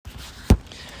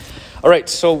All right,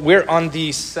 so we're on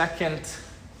the second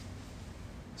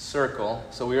circle.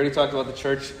 So we already talked about the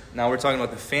church. Now we're talking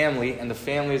about the family, and the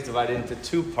family is divided into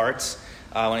two parts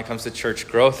when it comes to church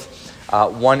growth.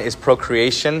 One is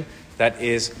procreation. That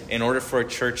is, in order for a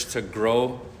church to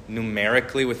grow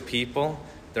numerically with people,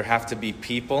 there have to be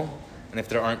people. And if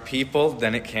there aren't people,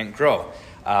 then it can't grow.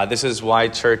 This is why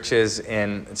churches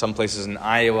in some places in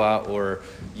Iowa or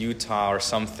Utah or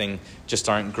something just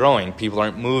aren't growing. People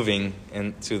aren't moving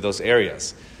into those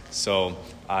areas. So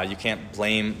you can't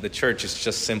blame the church. It's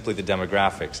just simply the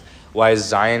demographics. Why has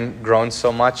Zion grown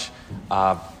so much?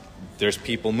 There's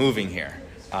people moving here.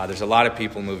 There's a lot of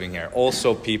people moving here.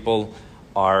 Also, people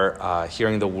are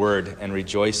hearing the word and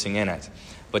rejoicing in it.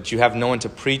 But you have no one to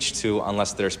preach to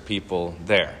unless there's people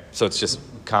there. So it's just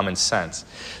common sense.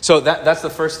 So that's the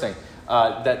first thing,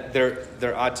 that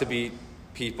there ought to be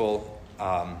people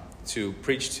to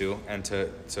preach to and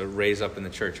to raise up in the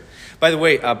church. By the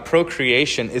way,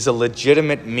 procreation is a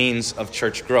legitimate means of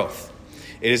church growth.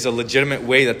 It is a legitimate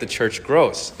way that the church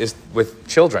grows, is with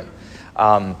children.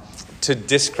 To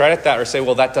discredit that or say,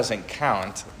 well, that doesn't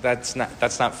count, that's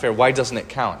not fair. Why doesn't it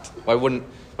count? Why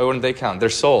wouldn't they count? They're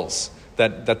souls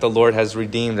that the Lord has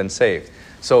redeemed and saved.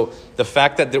 So the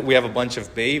fact that we have a bunch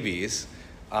of babies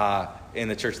in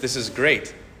the church, this is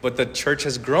great. But the church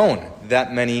has grown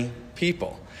that many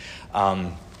people.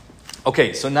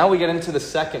 Okay, so now we get into the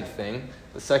second thing,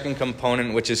 the second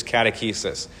component, which is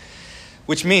catechesis.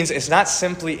 Which means it's not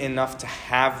simply enough to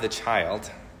have the child.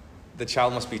 The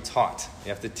child must be taught. You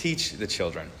have to teach the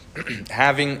children.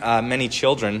 Having many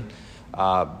children,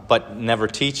 but never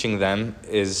teaching them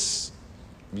is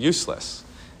useless.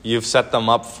 You've set them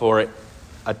up for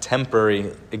a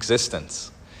temporary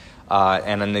existence,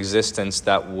 and an existence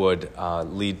that would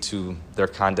lead to their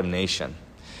condemnation.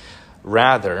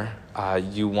 Rather,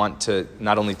 you want to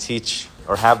not only teach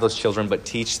or have those children, but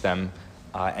teach them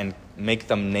and make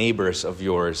them neighbors of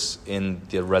yours in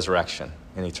the resurrection,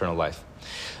 in eternal life.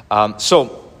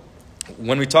 So,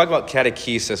 when we talk about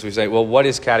catechesis, we say, well, what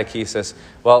is catechesis?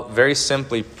 Well, very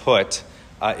simply put,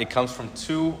 it comes from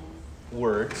two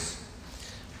words.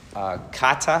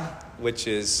 Kata, which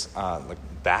is like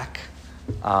back,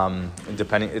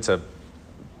 depending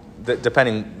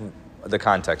the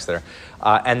context there,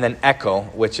 and then echo,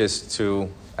 which is to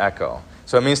echo.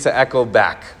 So it means to echo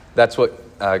back. That's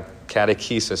what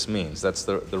catechesis means. That's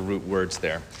the root words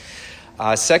there.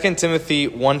 2 Timothy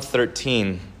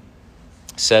 1:13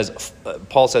 says,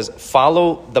 Paul says,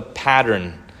 follow the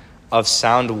pattern of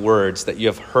sound words that you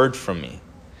have heard from me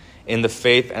in the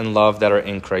faith and love that are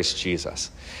in Christ Jesus.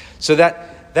 So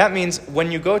that means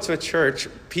when you go to a church,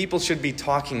 people should be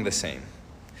talking the same.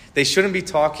 They shouldn't be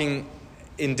talking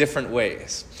in different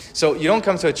ways. So you don't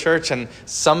come to a church and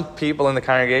some people in the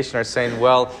congregation are saying,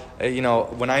 well,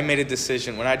 when I made a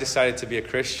decision, when I decided to be a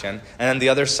Christian, and then the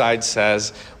other side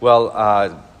says,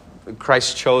 well,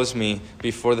 Christ chose me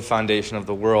before the foundation of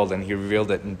the world and he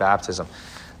revealed it in baptism.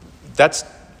 That's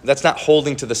not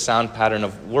holding to the sound pattern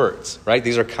of words, right?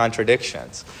 These are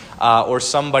contradictions. Or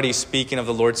somebody speaking of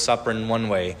the Lord's Supper in one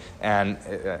way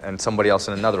and somebody else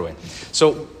in another way.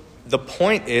 So the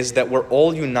point is that we're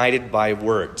all united by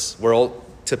words. We're all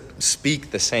to speak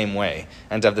the same way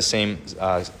and to have the same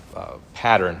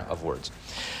pattern of words.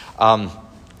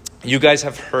 You guys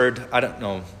have heard, I don't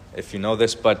know if you know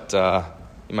this, but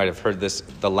you might have heard this,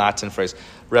 the Latin phrase,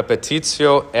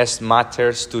 repetitio est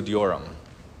mater studiorum,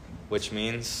 which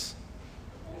means?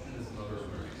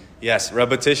 Yes,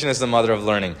 repetition is the mother of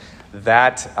learning.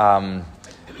 That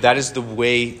is the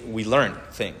way we learn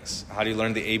things. How do you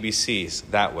learn the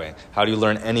ABCs? That way. How do you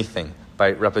learn anything?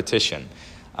 By repetition.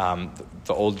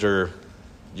 The older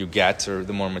you get or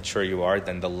the more mature you are,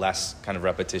 then the less kind of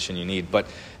repetition you need. But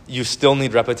you still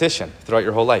need repetition throughout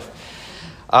your whole life.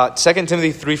 2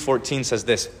 Timothy 3:14 says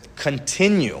this,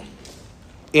 continue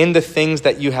in the things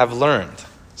that you have learned.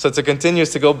 So to continue is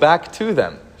to go back to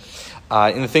them.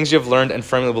 In the things you have learned and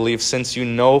firmly believe, since you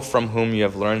know from whom you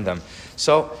have learned them.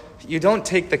 So you don't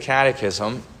take the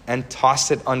catechism and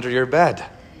toss it under your bed.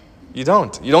 You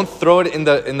don't. You don't throw it in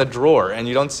the drawer and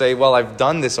you don't say, well, I've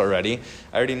done this already.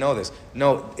 I already know this.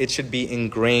 No, it should be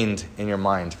ingrained in your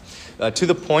mind to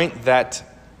the point that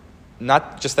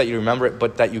not just that you remember it,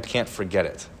 but that you can't forget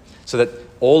it. So that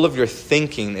all of your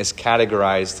thinking is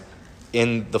categorized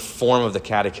in the form of the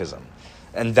catechism.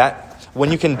 And that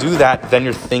when you can do that, then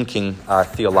you're thinking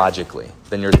theologically.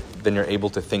 Then you're able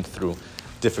to think through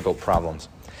difficult problems.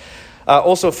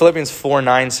 Also, Philippians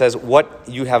 4:9 says, what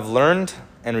you have learned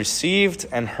and received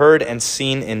and heard and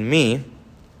seen in me,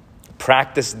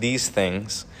 practice these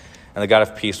things, and the God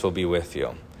of peace will be with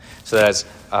you. So that as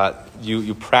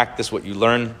you practice what you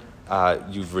learn,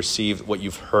 you've received, what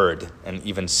you've heard, and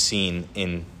even seen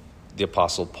in the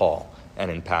Apostle Paul and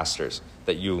in pastors,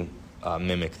 that you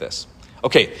mimic this.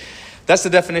 Okay, that's the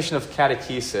definition of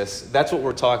catechesis. That's what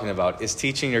we're talking about, is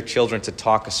teaching your children to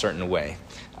talk a certain way,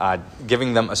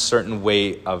 giving them a certain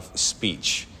way of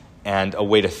speech and a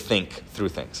way to think through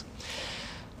things.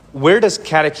 Where does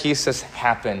catechesis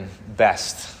happen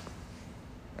best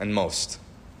and most?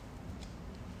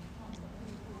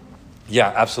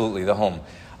 Yeah, absolutely, the home.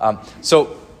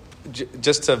 So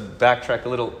just to backtrack a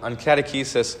little, on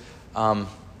catechesis,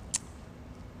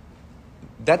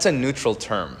 that's a neutral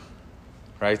term,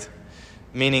 right?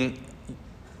 Meaning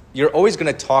you're always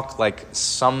going to talk like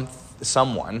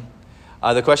someone.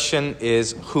 The question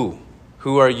is who?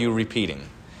 Who are you repeating?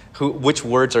 Which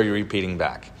words are you repeating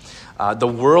back? The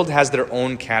world has their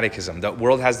own catechism. The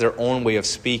world has their own way of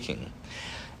speaking.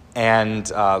 And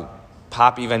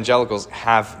pop evangelicals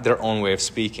have their own way of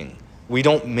speaking. We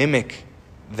don't mimic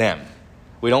them.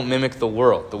 We don't mimic the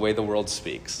world, the way the world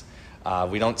speaks.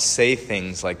 We don't say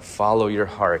things like follow your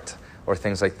heart or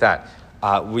things like that.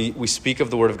 We speak of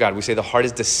the Word of God. We say the heart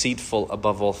is deceitful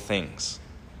above all things.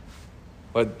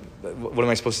 What am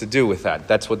I supposed to do with that?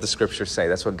 That's what the Scriptures say.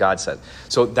 That's what God said.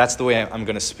 So that's the way I'm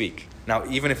going to speak. Now,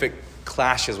 even if it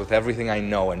clashes with everything I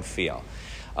know and feel.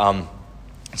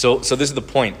 So this is the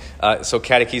point. So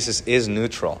catechesis is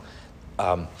neutral.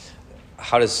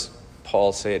 How does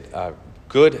Paul say it?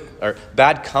 Good or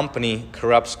bad company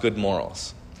corrupts good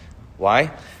morals.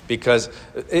 Why? Because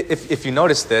if you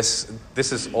notice this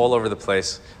is all over the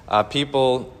place.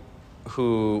 People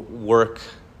who work,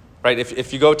 right?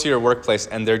 If you go to your workplace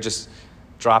and they're just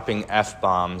dropping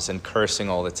F-bombs and cursing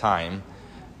all the time,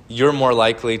 you're more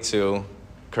likely to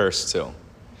curse too.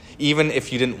 Even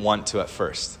if you didn't want to at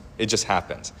first. It just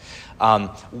happens.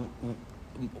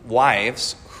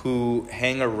 Wives who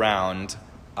hang around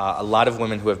a lot of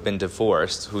women who have been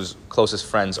divorced, whose closest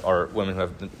friends are women who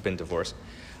have been divorced,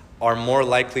 are more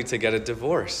likely to get a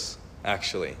divorce,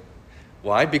 actually.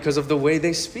 Why? Because of the way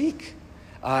they speak.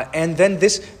 And then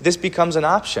this becomes an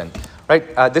option,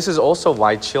 right? This is also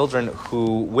why children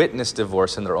who witness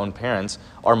divorce in their own parents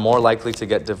are more likely to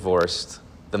get divorced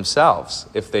themselves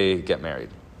if they get married.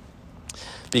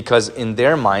 Because in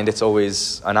their mind, it's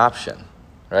always an option,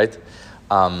 right?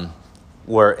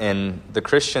 Where in the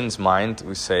Christian's mind,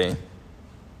 we say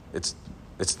it's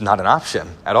not an option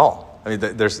at all. I mean,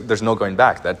 there's no going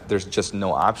back. There's just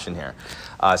no option here.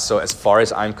 So as far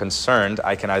as I'm concerned,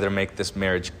 I can either make this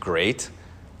marriage great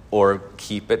or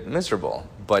keep it miserable.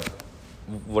 But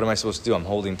what am I supposed to do? I'm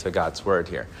holding to God's word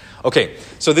here. Okay,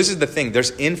 so this is the thing.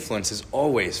 There's influences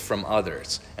always from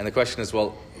others. And the question is,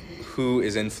 well, who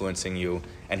is influencing you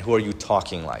and who are you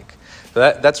talking like? So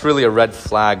that's really a red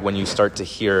flag when I start to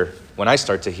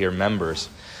hear members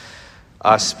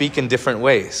speak in different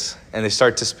ways. And they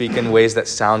start to speak in ways that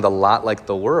sound a lot like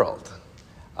the world.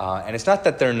 And it's not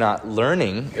that they're not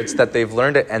learning, it's that they've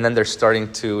learned it and then they're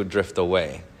starting to drift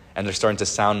away. And they're starting to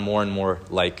sound more and more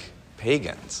like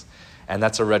pagans. And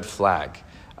that's a red flag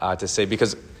to say,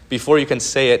 because before you can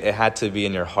say it, it had to be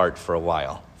in your heart for a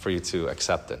while for you to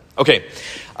accept it. Okay,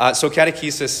 so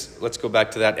catechesis, let's go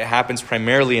back to that. It happens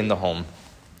primarily in the home.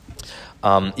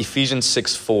 Ephesians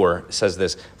 6:4 says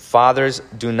this, "Fathers,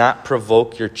 do not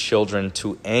provoke your children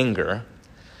to anger,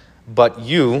 but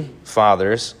you,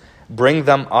 fathers, bring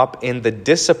them up in the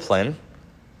discipline,"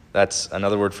 that's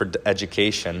another word for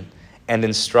education, "and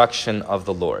instruction of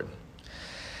the Lord."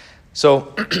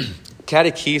 So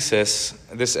catechesis,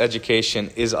 this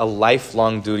education, is a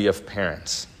lifelong duty of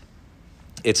parents.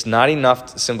 It's not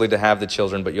enough simply to have the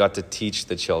children, but you have to teach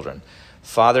the children.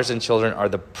 Fathers and children are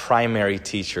the primary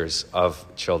teachers of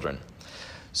children.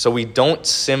 So we don't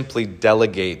simply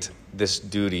delegate this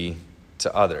duty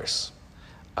to others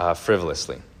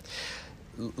frivolously.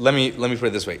 Let me put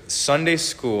it this way. Sunday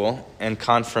school and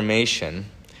confirmation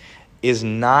is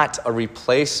not a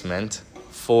replacement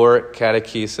for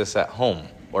catechesis at home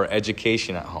or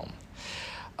education at home.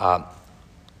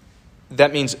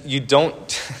 That means you don't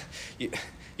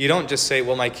just say,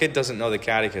 well, my kid doesn't know the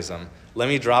catechism. Let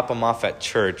me drop him off at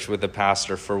church with the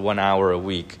pastor for 1 hour a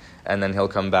week, and then he'll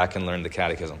come back and learn the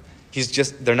catechism.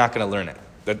 They're not going to learn it.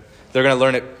 They're going to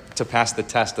learn it to pass the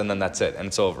test, and then that's it, and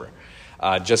it's over.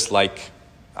 Just like,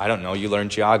 I don't know, you learn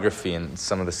geography in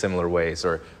some of the similar ways,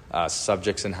 or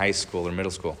subjects in high school or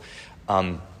middle school.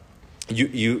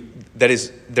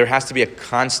 There has to be a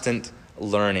constant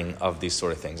learning of these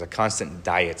sort of things, a constant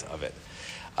diet of it.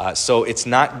 So it's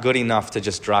not good enough to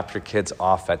just drop your kids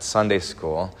off at Sunday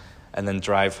school and then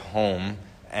drive home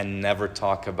and never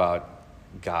talk about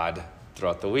God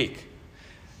throughout the week.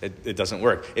 It doesn't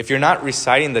work. If you're not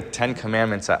reciting the 10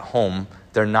 Commandments at home,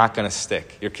 they're not going to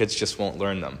stick. Your kids just won't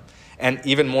learn them. And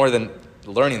even more than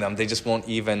learning them, they just won't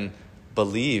even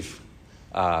believe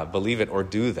it or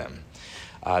do them.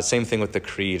 Same thing with the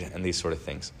creed and these sort of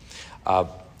things.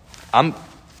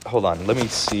 Hold on, let me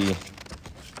see.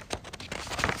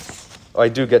 Oh, I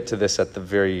do get to this at the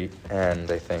very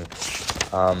end, I think.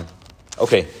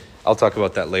 Okay, I'll talk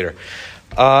about that later.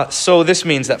 So this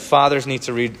means that fathers need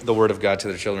to read the Word of God to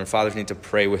their children. Fathers need to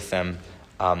pray with them.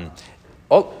 And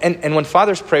when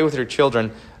fathers pray with your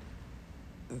children,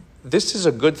 this is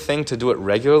a good thing to do it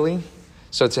regularly.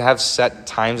 So to have set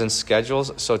times and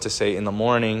schedules, so to say in the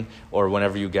morning or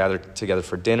whenever you gather together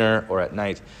for dinner or at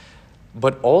night,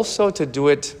 but also to do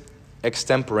it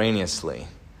extemporaneously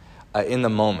in the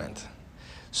moment.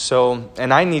 So,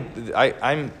 and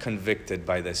I'm convicted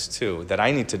by this too, that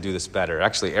I need to do this better.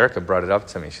 Actually, Erica brought it up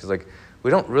to me. She's like,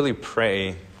 we don't really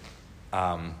pray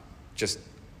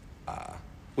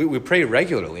we pray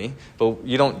regularly, but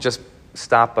you don't just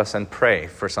stop us and pray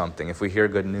for something if we hear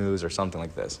good news or something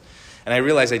like this. And I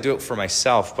realize I do it for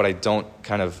myself, but I don't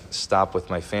kind of stop with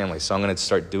my family. So I'm going to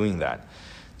start doing that.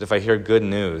 If I hear good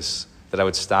news, that I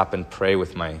would stop and pray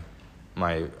with my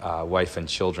wife and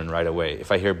children right away.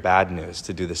 If I hear bad news,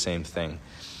 to do the same thing.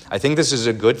 I think this is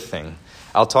a good thing.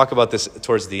 I'll talk about this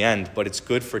towards the end, but it's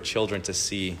good for children to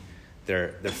see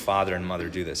their father and mother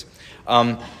do this.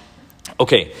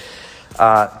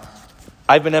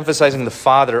 I've been emphasizing the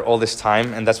father all this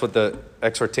time, and that's what the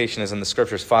exhortation is in the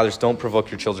scriptures. Fathers, don't provoke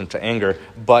your children to anger,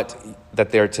 but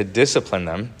that they are to discipline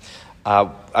them.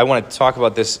 I want to talk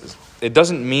about this. It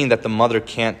doesn't mean that the mother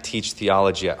can't teach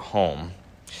theology at home.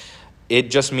 It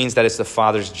just means that it's the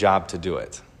father's job to do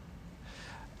it.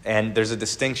 And there's a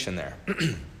distinction there.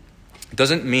 It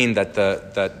doesn't mean that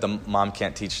the mom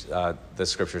can't teach the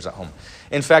scriptures at home.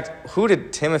 In fact, who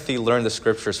did Timothy learn the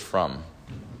scriptures from?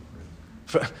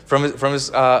 From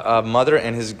his mother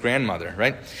and his grandmother,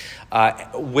 right?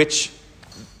 Which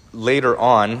later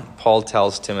on, Paul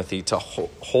tells Timothy to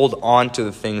hold on to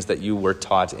the things that you were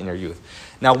taught in your youth.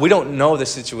 Now, we don't know the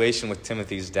situation with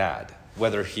Timothy's dad,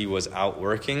 whether he was out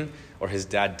working or his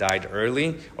dad died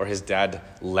early or his dad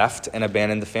left and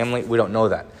abandoned the family. We don't know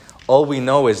that. All we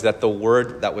know is that the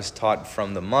word that was taught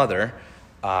from the mother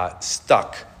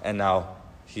stuck, and now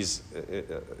he's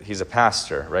a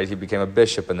pastor, right? He became a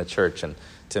bishop in the church, and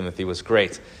Timothy was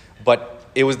great. But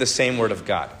it was the same word of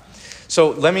God. So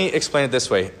let me explain it this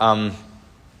way.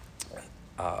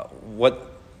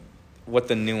 What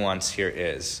the nuance here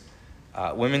is.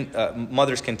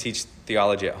 Mothers can teach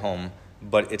theology at home,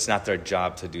 but it's not their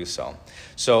job to do so.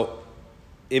 So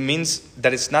it means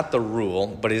that it's not the rule,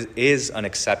 but it is an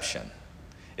exception.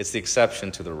 It's the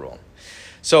exception to the rule.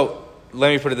 So let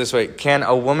me put it this way. Can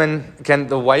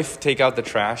the wife take out the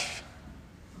trash?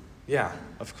 Yeah,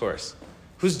 of course.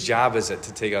 Whose job is it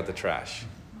to take out the trash?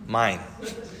 Mine.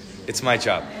 It's my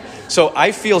job. So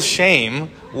I feel shame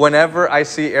whenever I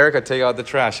see Erica take out the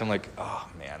trash. I'm like, oh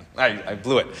man, I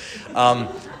blew it.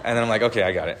 And then I'm like, okay,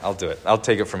 I got it. I'll do it. I'll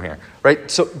take it from here.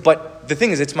 Right? So, but the thing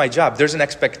is, it's my job. There's an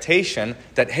expectation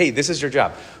that, hey, this is your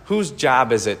job. Whose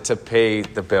job is it to pay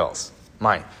the bills?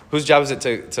 Mine. Whose job is it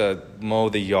to mow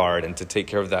the yard and to take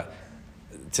care of that,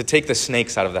 to take the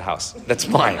snakes out of the house? That's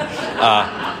mine.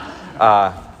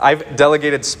 I've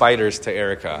delegated spiders to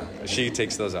Erica. She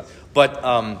takes those out.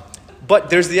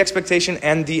 But there's the expectation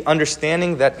and the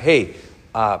understanding that, hey,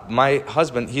 my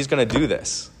husband, he's going to do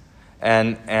this.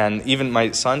 And even my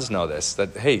sons know this,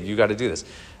 that, hey, you got to do this.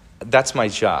 That's my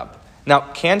job.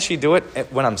 Now, can she do it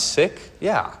when I'm sick?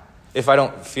 Yeah. If I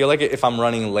don't feel like it, if I'm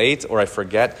running late or I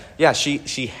forget, yeah,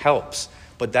 she helps.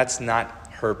 But that's not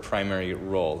her primary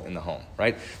role in the home,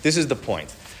 right? This is the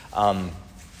point.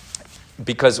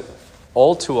 Because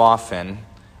all too often,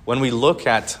 when we look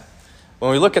at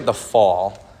the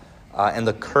fall and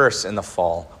the curse in the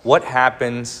fall, what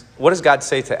happens? What does God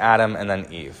say to Adam and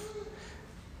then Eve?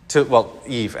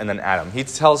 Eve and then Adam. He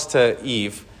tells to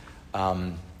Eve,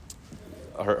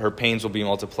 her pains will be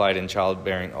multiplied in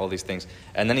childbearing, all these things.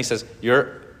 And then he says,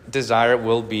 your desire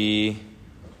will be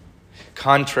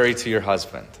contrary to your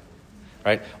husband,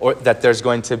 right? Or that there's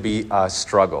going to be a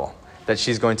struggle, that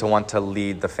she's going to want to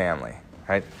lead the family,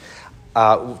 right?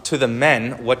 To the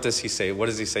men, what does he say? What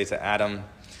does he say to Adam?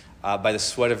 By the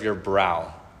sweat of your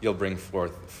brow, you'll bring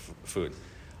forth food.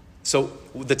 So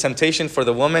the temptation for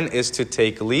the woman is to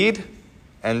take lead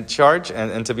and charge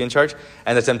and to be in charge.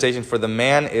 And the temptation for the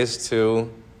man is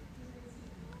to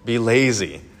be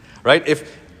lazy, right?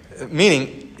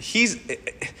 Meaning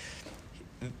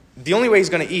the only way he's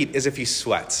going to eat is if he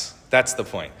sweats. That's the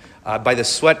point. By the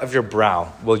sweat of your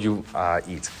brow will you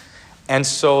eat. And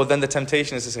so then the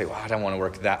temptation is to say, well, I don't want to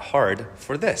work that hard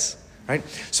for this, right?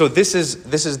 So this is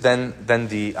then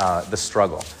the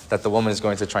struggle, that the woman is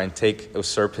going to try and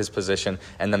usurp his position,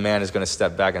 and the man is going to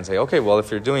step back and say, okay, well, if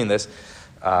you're doing this,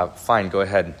 fine, go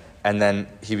ahead. And then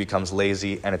he becomes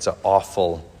lazy, and it's an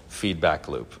awful feedback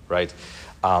loop, right?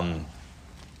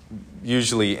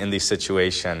 Usually in these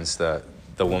situations, the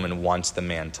woman wants the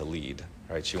man to lead,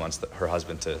 right? She wants her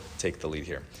husband to take the lead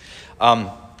here.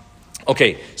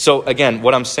 Okay, so again,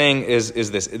 what I'm saying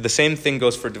is this. The same thing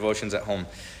goes for devotions at home.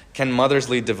 Can mothers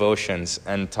lead devotions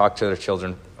and talk to their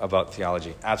children about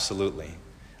theology? Absolutely.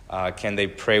 Can they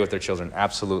pray with their children?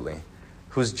 Absolutely.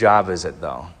 Whose job is it,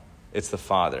 though? It's the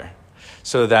father.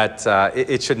 So that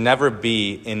it should never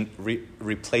be in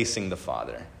replacing the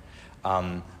father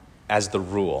as the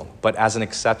rule, but as an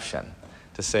exception.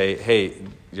 To say, hey,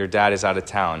 your dad is out of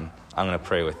town, I'm going to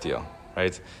pray with you,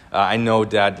 right? I know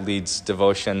dad leads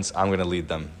devotions, I'm going to lead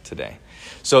them today.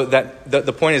 So that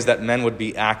the point is that men would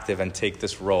be active and take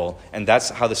this role, and that's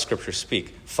how the scriptures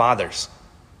speak. Fathers,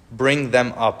 bring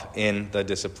them up in the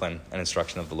discipline and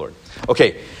instruction of the Lord.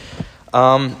 Okay,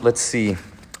 let's see.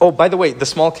 Oh, by the way, the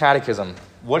small catechism,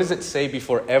 what does it say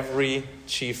before every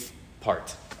chief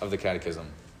part of the catechism?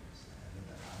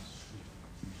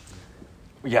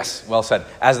 Yes, well said.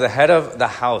 As the head of the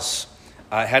house,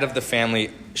 head of the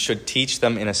family should teach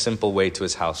them in a simple way to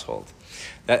his household.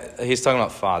 He's talking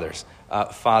about fathers.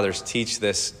 Fathers, teach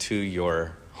this to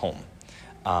your home.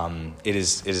 It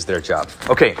is their job.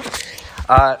 Okay,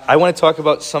 I want to talk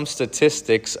about some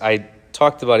statistics. I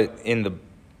talked about it in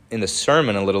the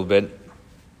sermon a little bit.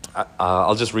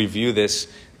 I'll just review this.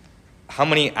 How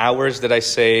many hours did I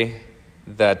say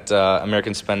that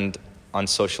Americans spend on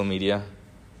social media?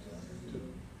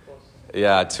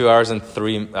 Yeah, 2 hours and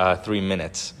 3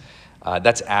 minutes.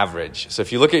 That's average. So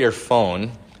if you look at your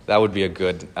phone, that would be a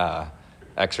good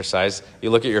exercise. You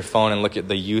look at your phone and look at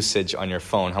the usage on your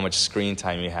phone, how much screen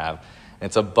time you have. And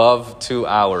it's above 2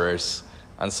 hours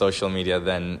on social media,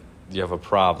 then you have a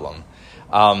problem.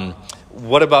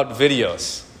 What about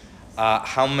videos?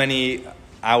 How many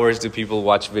hours do people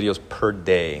watch videos per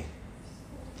day?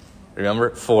 Remember?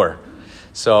 4.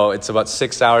 So it's about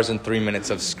 6 hours and 3 minutes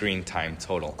of screen time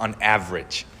total, on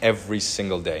average, every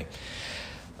single day.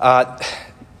 I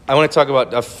want to talk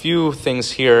about a few things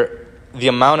here. The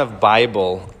amount of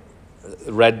Bible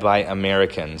read by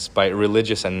Americans, by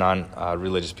religious and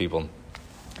non-religious people.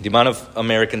 The amount of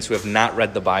Americans who have not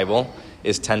read the Bible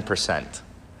is 10%.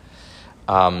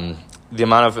 The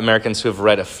amount of Americans who have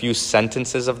read a few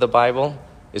sentences of the Bible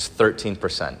is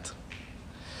 13%.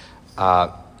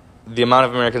 The amount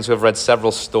of Americans who have read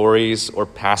several stories or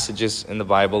passages in the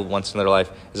Bible once in their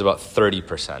life is about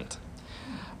 30%.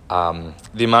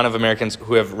 The amount of Americans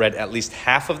who have read at least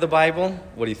half of the Bible,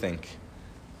 what do you think?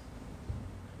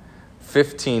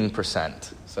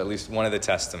 15%. So at least one of the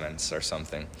Testaments or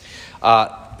something.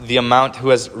 The amount who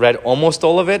has read almost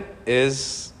all of it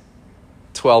is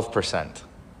 12%.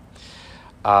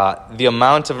 The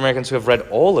amount of Americans who have read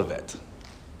all of it,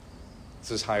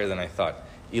 this is higher than I thought,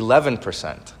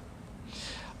 11%.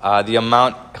 The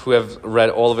amount who have read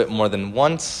all of it more than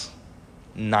once,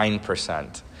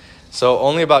 9%. So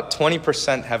only about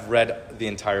 20% have read the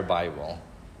entire Bible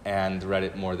and read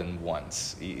it more than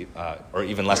once, or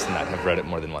even less than that have read it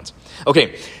more than once.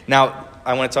 Okay, now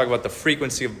I want to talk about the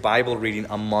frequency of Bible reading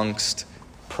amongst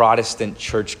Protestant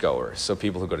churchgoers, so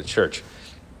people who go to church.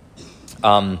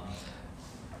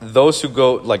 Those who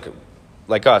go,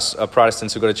 like us,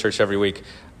 Protestants who go to church every week,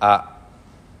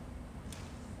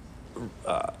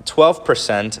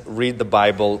 12% read the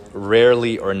Bible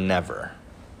rarely or never.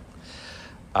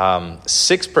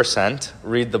 6%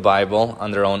 read the Bible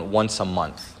on their own once a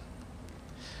month.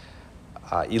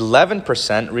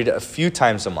 11% read it a few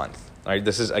times a month. Right?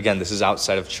 This is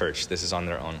outside of church. This is on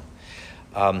their own.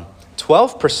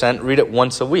 12% read it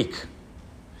once a week.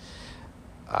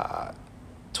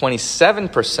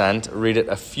 27% read it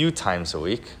a few times a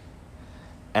week.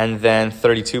 And then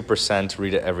 32%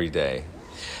 read it every day.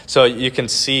 So you can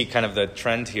see kind of the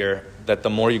trend here that the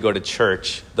more you go to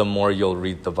church, the more you'll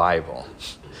read the Bible,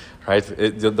 right?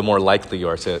 The more likely you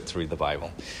are to read the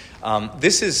Bible.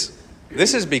 This is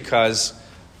because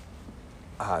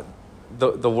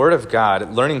the Word of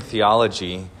God, learning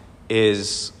theology,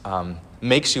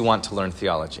 makes you want to learn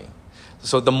theology.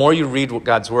 So the more you read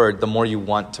God's Word, the more you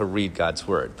want to read God's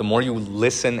Word. The more you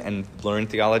listen and learn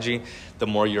theology, the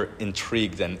more you're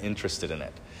intrigued and interested in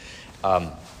it.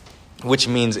 Which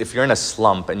means if you're in a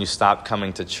slump and you stop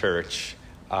coming to church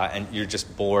and you're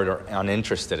just bored or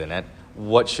uninterested in it,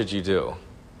 what should you do?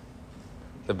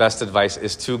 The best advice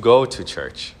is to go to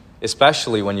church,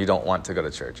 especially when you don't want to go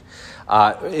to church.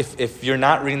 If you're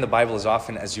not reading the Bible as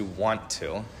often as you want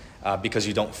to, because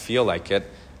you don't feel like it,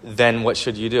 then what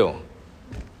should you do?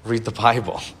 Read the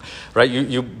Bible, right?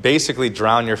 You basically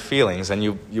drown your feelings and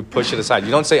you push it aside.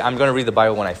 You don't say, I'm going to read the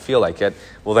Bible when I feel like it.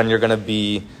 Well, then you're going to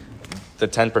be the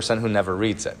 10% who never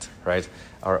reads it, right?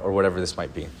 Or whatever this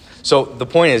might be. So the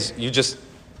point is,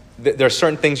 there are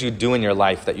certain things you do in your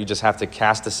life that you just have to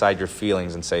cast aside your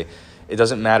feelings and say, it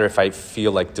doesn't matter if I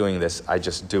feel like doing this, I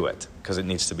just do it because it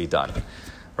needs to be done,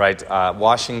 right?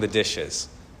 Washing the dishes.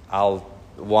 I'll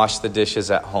wash the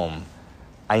dishes at home.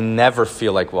 I never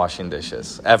feel like washing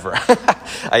dishes, ever.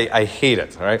 I hate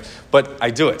it, right? But I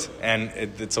do it, and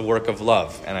it's a work of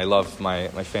love, and I love my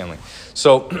family.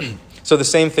 So the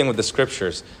same thing with the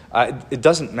scriptures. It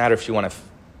doesn't matter if you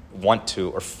want to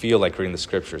or feel like reading the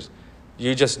scriptures.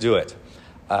 You just do it.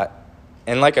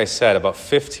 And like I said, about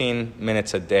 15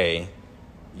 minutes a day,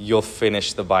 you'll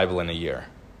finish the Bible in a year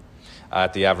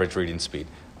at the average reading speed.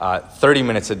 30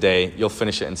 minutes a day, you'll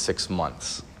finish it in 6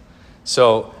 months.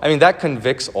 So, that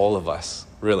convicts all of us,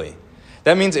 really.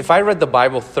 That means if I read the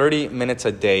Bible 30 minutes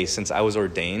a day since I was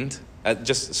ordained,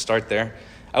 just start there,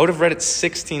 I would have read it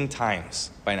 16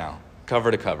 times by now, cover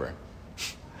to cover.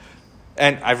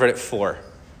 And I've read it four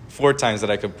times that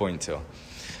I could point to.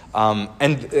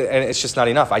 And it's just not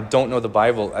enough. I don't know the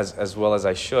Bible as well as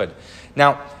I should.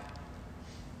 Now,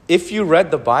 if you read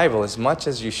the Bible as much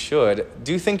as you should,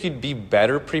 do you think you'd be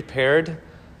better prepared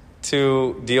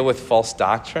to deal with false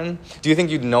doctrine? Do you think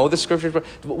you'd know the scriptures?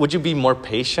 Would you be more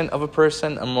patient of a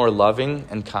person and more loving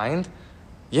and kind?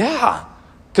 Yeah,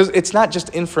 because it's not just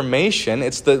information,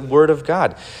 it's the Word of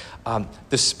God.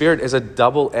 The Spirit is a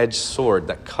double-edged sword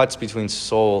that cuts between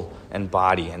soul and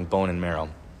body and bone and marrow.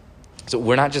 So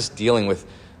we're not just dealing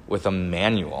with a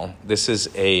manual. This is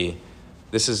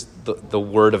the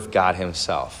Word of God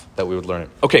Himself that we would learn.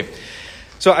 Okay.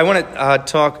 So I want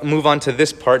to move on to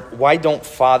this part. Why don't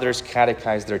fathers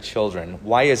catechize their children?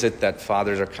 Why is it that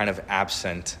fathers are kind of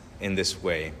absent in this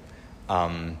way?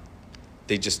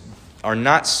 They just are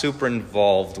not super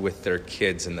involved with their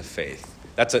kids in the faith.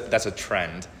 That's a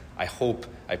trend. I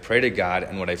pray to God,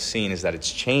 and what I've seen is that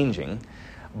it's changing,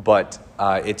 but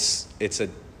it's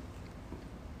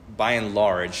by and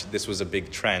large, this was a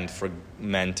big trend for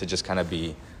men to just kind of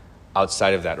be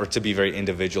outside of that, or to be very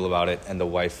individual about it, and the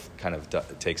wife kind of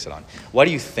takes it on. What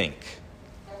do you think?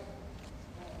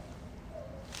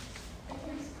 I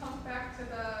think it comes back to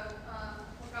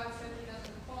what God said He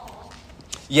doesn't fall.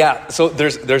 Yeah, so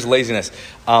there's laziness.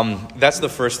 That's the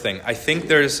first thing. I think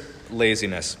there's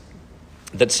laziness.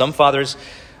 That some fathers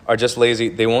are just lazy.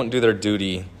 They won't do their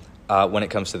duty when it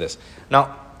comes to this.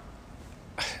 Now,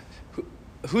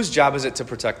 whose job is it to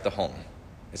protect the home?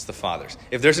 It's the father's.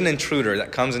 If there's an intruder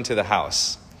that comes into the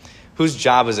house, whose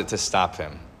job is it to stop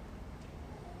him?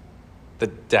 The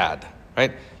dad,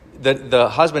 right? The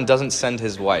husband doesn't send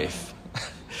his wife.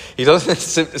 He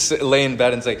doesn't lay in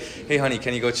bed and say, hey, honey,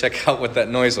 can you go check out what that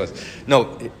noise was?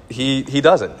 No, he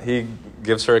doesn't. He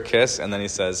gives her a kiss, and then he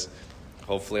says,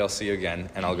 hopefully I'll see you again,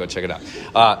 and I'll go check it out.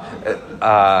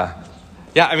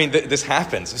 This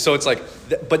happens. So it's like,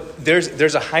 but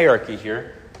there's a hierarchy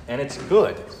here, and it's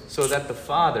good, so that the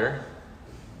father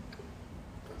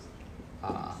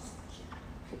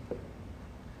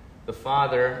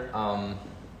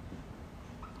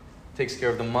takes care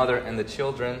of the mother and the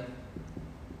children,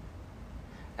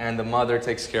 and the mother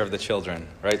takes care of the children,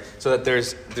 right? So that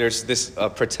there's this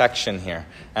protection here,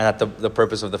 and that the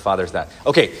purpose of the father is that.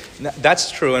 Okay,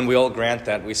 that's true, and we all grant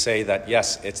that. We say that,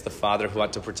 yes, it's the father who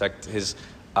ought to protect his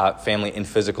family in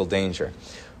physical danger.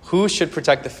 Who should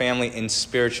protect the family in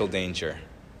spiritual danger?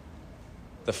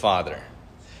 The father.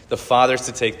 The father's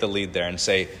to take the lead there and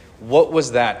say, what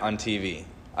was that on TV?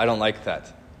 I don't like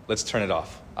that. Let's turn it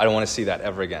off. I don't want to see that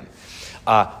ever again.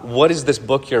 What is this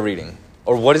book you're reading?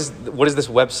 Or what is this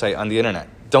website on the internet?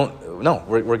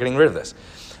 We're getting rid of this.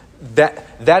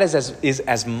 That is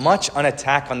as much an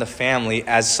attack on the family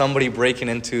as somebody breaking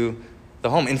into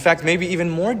the home. In fact, maybe even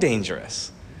more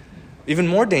dangerous. Even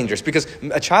more dangerous, because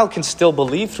a child can still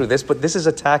believe through this, but this is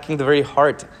attacking the very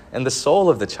heart and the soul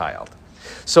of the child.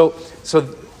 So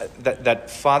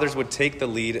that fathers would take the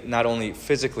lead, not only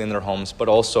physically in their homes, but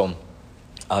also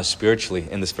spiritually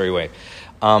in this very way.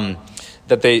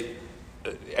 That they,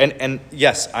 and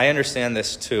yes, I understand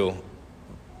this too.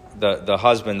 The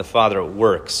husband, the father,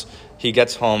 works. He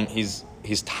gets home, he's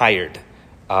tired.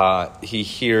 He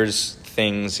hears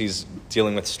things, he's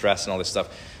dealing with stress and all this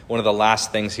stuff. One of the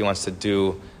last things he wants to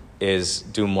do is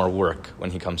do more work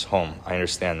when he comes home. I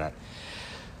understand that.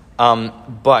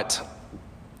 But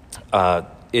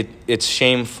it's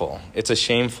shameful. It's a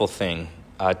shameful thing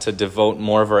to devote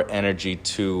more of our energy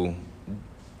to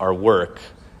our work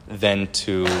than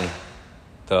to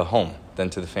the home, than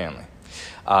to the family.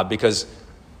 Because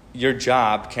your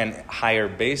job can hire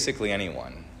basically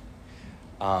anyone.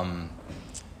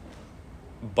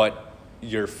 But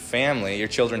your family, your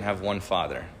children have one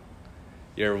father.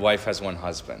 Your wife has one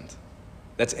husband.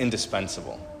 That's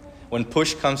indispensable. When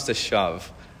push comes to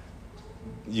shove,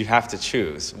 you have to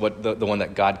choose what the one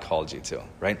that God called you to,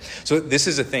 right? So this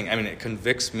is a thing. I mean, it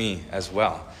convicts me as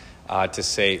well to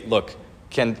say, look,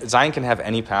 Zion can have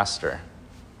any pastor.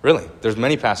 Really, there's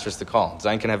many pastors to call.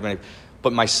 Zion can have many,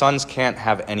 but my sons can't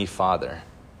have any father.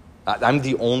 I'm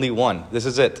the only one. This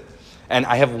is it. And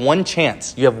I have one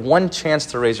chance. You have one chance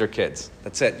to raise your kids.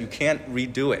 That's it. You can't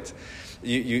redo it.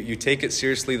 You take it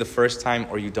seriously the first time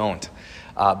or you don't.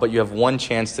 But you have one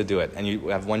chance to do it. And you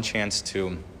have one chance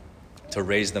to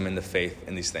raise them in the faith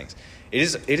in these things.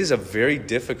 It is a very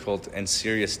difficult and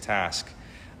serious task.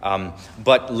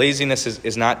 But laziness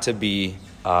is not to be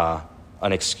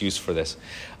an excuse for this.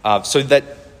 So that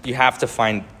you have to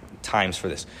find times for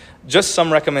this. Just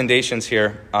some recommendations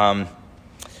here.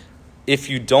 If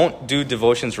you don't do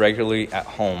devotions regularly at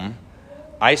home,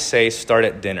 I say start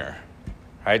at dinner.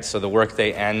 Right? So the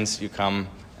workday ends, you come,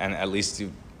 and at least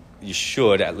you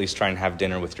should at least try and have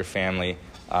dinner with your family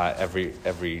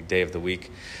every day of the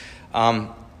week.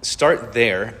 Start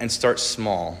there and start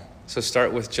small. So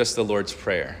start with just the Lord's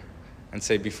Prayer and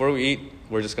say, before we eat,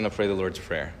 we're just going to pray the Lord's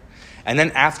Prayer. And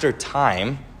then after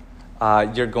time,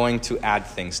 you're going to add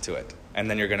things to it. And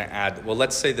then you're going to add, well,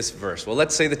 let's say this verse. Well,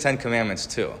 let's say the 10 Commandments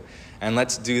too. And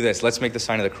let's do this. Let's make the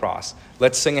sign of the cross.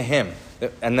 Let's sing a hymn.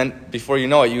 And then before you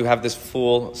know it, you have this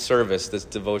full service, this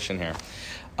devotion here.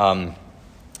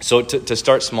 So to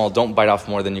start small, don't bite off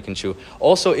more than you can chew.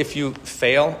 Also, if you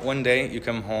fail one day, you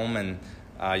come home and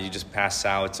you just pass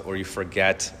out or you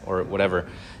forget or whatever,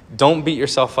 don't beat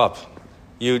yourself up.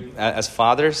 You, as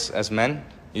fathers, as men,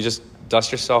 you just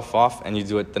dust yourself off and you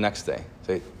do it the next day.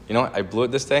 Say, you know what, I blew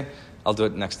it this day, I'll do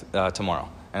it tomorrow.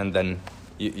 And then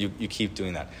you keep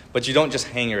doing that. But you don't just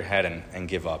hang your head and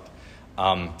give up.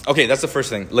 Okay, that's the first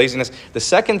thing, laziness. The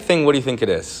second thing, what do you think it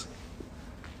is?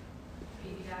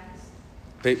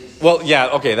 Well, yeah,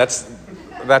 okay, that's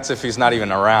if he's not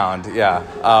even around, yeah.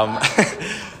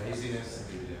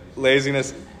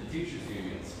 Laziness. The teacher's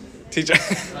unions. Teacher.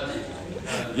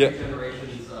 Yeah.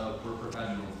 Generations were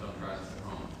professionals, don't try this at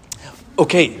home.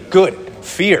 Okay, good.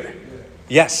 Fear.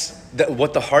 Yes.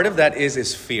 What the heart of that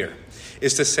is fear.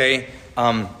 Is to say,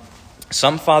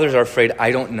 some fathers are afraid,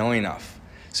 I don't know enough.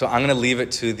 So I'm going to leave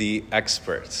it to the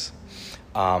experts.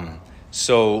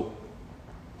 So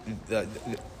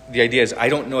the idea is, I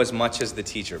don't know as much as the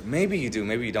teacher. Maybe you do,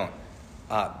 maybe you don't.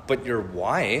 But you're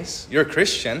wise. You're a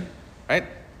Christian, right?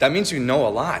 That means you know a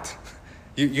lot.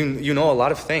 You know a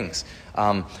lot of things.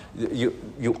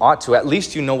 You ought to. At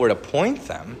least you know where to point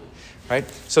them, right?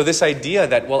 So this idea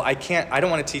that, well, I don't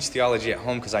want to teach theology at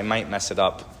home because I might mess it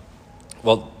up.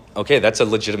 Well, okay, that's a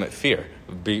legitimate fear.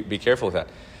 Be careful with that.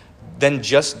 Then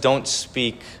just don't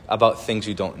speak about things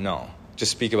you don't know.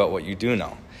 Just speak about what you do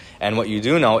know. And what you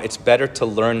do know, it's better to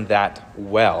learn that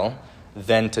well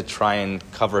than to try and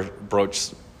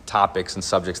broach topics and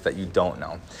subjects that you don't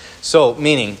know. So,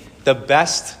 meaning, the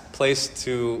best place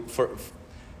the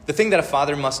thing that a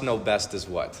father must know best is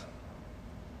what?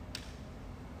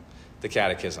 The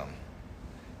catechism.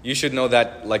 You should know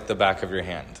that like the back of your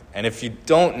hand. And if you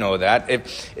don't know that,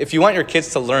 if you want your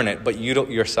kids to learn it, but you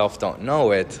yourself don't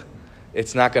know it,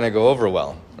 it's not going to go over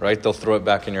well, right? They'll throw it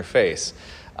back in your face.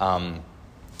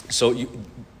 So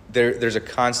there's a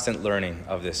constant learning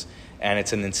of this, and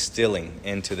it's an instilling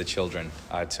into the children,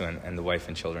 and the wife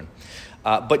and children.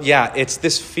 But yeah, it's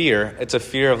this fear. It's a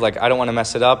fear of like, I don't want to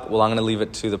mess it up. Well, I'm going to leave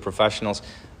it to the professionals.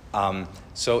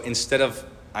 So instead of,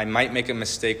 I might make a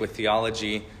mistake with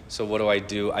theology, so what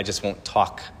do? I just won't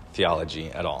talk theology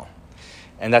at all.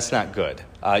 And that's not good.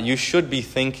 You should be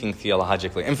thinking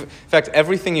theologically. In fact,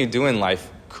 everything you do in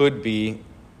life could be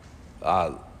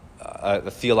a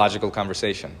theological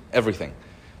conversation. Everything.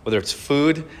 Whether it's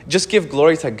food, just give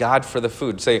glory to God for the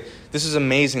food. Say, this is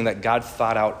amazing that God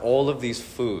thought out all of these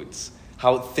foods,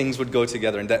 how things would go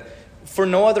together, and that for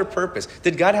no other purpose.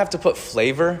 Did God have to put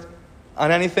flavor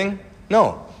on anything?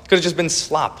 No. It could have just been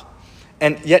slop.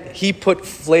 And yet he put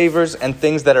flavors and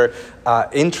things that are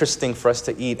interesting for us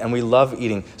to eat, and we love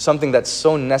eating. Something that's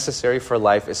so necessary for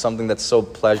life is something that's so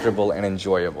pleasurable and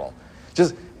enjoyable.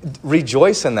 Just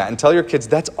rejoice in that and tell your kids,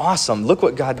 that's awesome. Look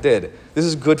what God did. This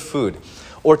is good food.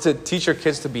 Or to teach your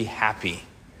kids to be happy.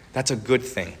 That's a good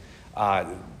thing.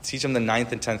 Teach them the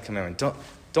 9th and 10th commandment.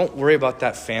 Don't worry about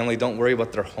that family. Don't worry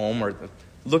about their home. Or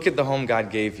look at the home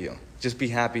God gave you. Just be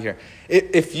happy here.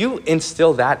 If you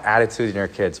instill that attitude in your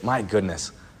kids, my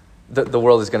goodness, the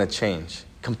world is going to change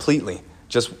completely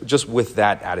just with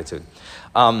that attitude.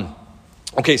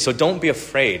 Okay, so don't be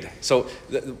afraid. So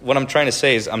what I'm trying to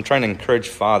say is I'm trying to encourage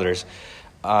fathers,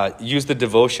 use the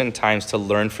devotion times to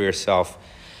learn for yourself.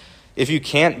 If you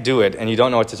can't do it and you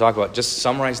don't know what to talk about, just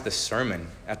summarize the sermon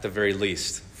at the very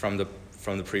least from the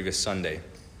previous Sunday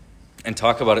and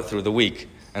talk about it through the week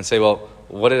and say, well,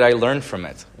 what did I learn from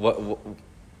it? What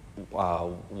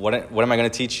am I going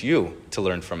to teach you to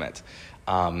learn from it?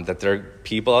 That there are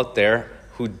people out there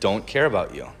who don't care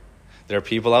about you. There are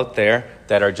people out there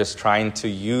that are just trying to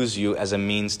use you as a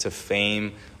means to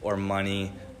fame or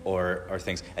money or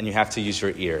things. And you have to use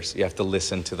your ears. You have to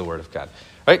listen to the word of God.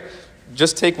 Right?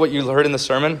 Just take what you heard in the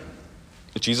sermon.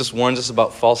 Jesus warns us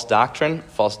about false doctrine.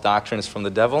 False doctrine is from the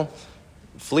devil.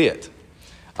 Flee it.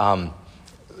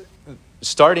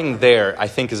 Starting there, I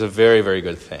think, is a very, very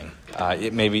good thing.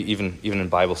 It may be even in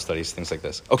Bible studies, things like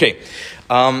this. Okay,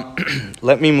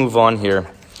 let me move on here.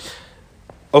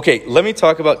 Okay, let me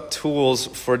talk about tools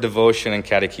for devotion and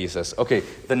catechesis. Okay,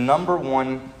 the number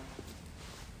one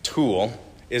tool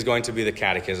is going to be the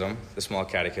catechism, the small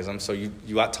catechism. So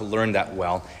you ought to learn that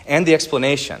well. And the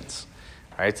explanations,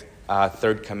 right?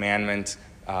 Third commandment,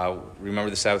 remember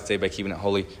the Sabbath day by keeping it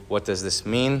holy. What does this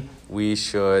mean? We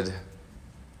should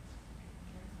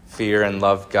fear and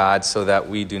love God so that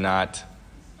we do not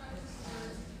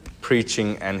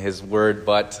preaching and his word,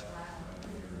 but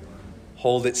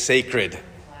hold it sacred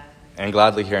and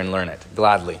gladly hear and learn it.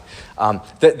 Gladly.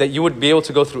 That you would be able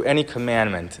to go through any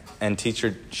commandment and teach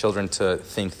your children to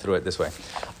think through it this way.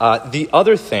 The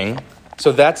other thing,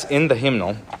 so that's in the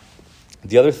hymnal.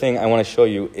 The other thing I want to show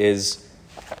you is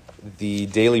the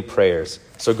daily prayers.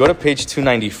 So go to page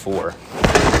 294.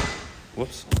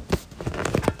 Whoops.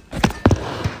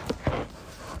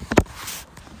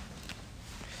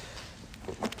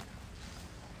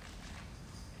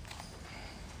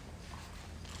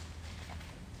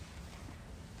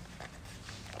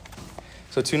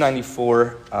 So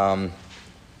 294,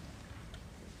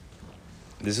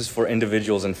 this is for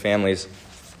individuals and families.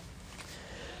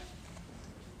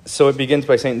 So it begins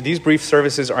by saying, these brief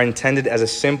services are intended as a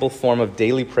simple form of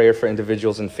daily prayer for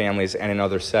individuals and families and in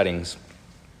other settings.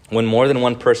 When more than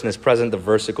one person is present, the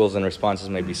versicles and responses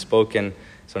may be spoken,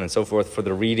 so on and so forth. For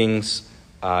the readings,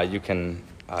 you can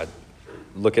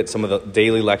look at some of the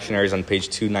daily lectionaries on page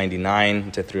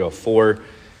 299 to 304.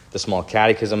 The small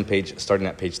catechism page, starting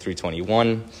at page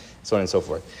 321, so on and so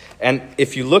forth. And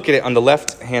if you look at it on the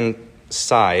left-hand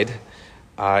side,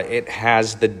 it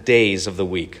has the days of the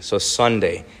week, so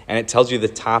Sunday, and it tells you the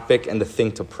topic and the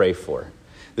thing to pray for.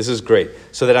 This is great.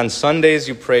 So that on Sundays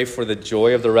you pray for the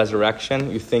joy of the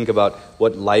resurrection. You think about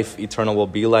what life eternal will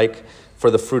be like. For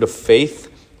the fruit of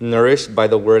faith, nourished by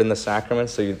the word and the sacrament.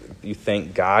 So you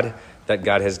thank God that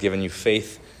God has given you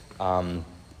faith.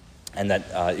 And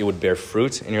that it would bear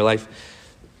fruit in your life.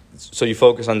 So you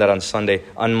focus on that on Sunday.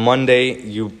 On Monday,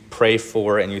 you pray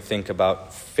for and you think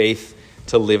about faith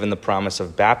to live in the promise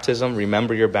of baptism.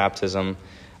 Remember your baptism.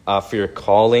 For your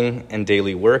calling and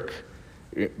daily work.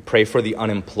 Pray for the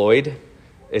unemployed.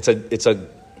 It's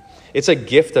a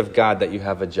gift of God that you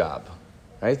have a job,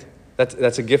 right?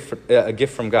 That's a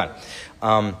gift from God.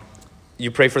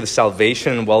 You pray for the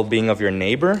salvation and well-being of your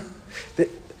neighbor.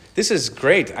 This is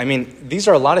great. I mean, these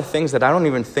are a lot of things that I don't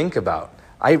even think about.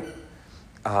 I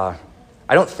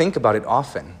don't think about it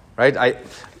often, right?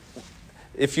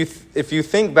 If you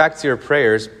think back to your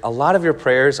prayers, a lot of your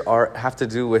prayers have to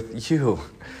do with you.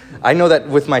 I know that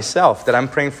with myself, that I'm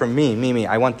praying for me.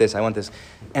 I want this.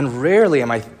 And rarely am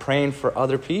I praying for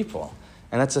other people.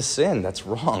 And that's a sin. That's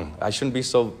wrong. I shouldn't be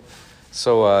so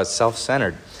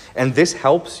self-centered. And this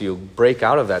helps you break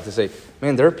out of that to say,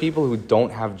 man, there are people who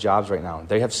don't have jobs right now.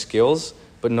 They have skills,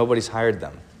 but nobody's hired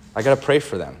them. I got to pray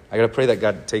for them. I got to pray that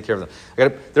God take care of them.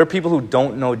 There are people who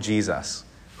don't know Jesus,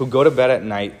 who go to bed at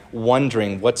night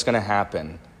wondering what's going to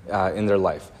happen in their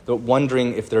life. They're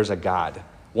wondering if there's a God,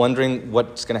 wondering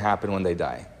what's going to happen when they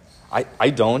die.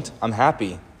 I don't. I'm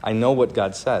happy. I know what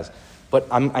God says. But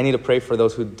I need to pray for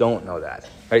those who don't know that.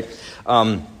 Right?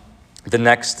 The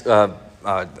next...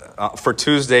 for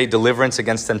Tuesday, deliverance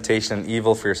against temptation and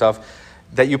evil for yourself,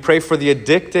 that you pray for the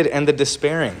addicted and the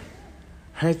despairing.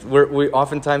 Right? We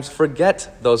oftentimes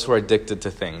forget those who are addicted to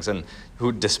things and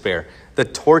who despair. The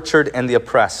tortured and the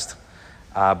oppressed.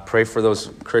 Pray for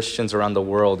those Christians around the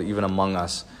world, even among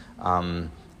us,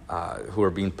 who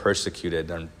are being persecuted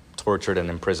and tortured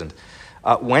and imprisoned.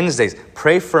 Wednesdays,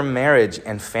 pray for marriage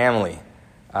and family.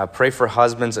 Pray for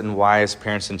husbands and wives,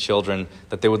 parents and children,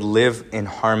 that they would live in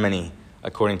harmony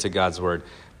according to God's word.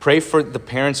 Pray for the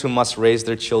parents who must raise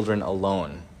their children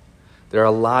alone. There are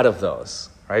a lot of those,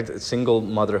 right? Single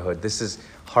motherhood. This is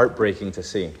heartbreaking to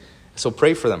see. So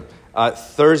pray for them.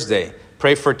 Thursday,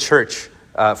 pray for church,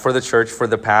 for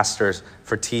the pastors,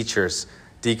 for teachers,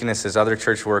 deaconesses, other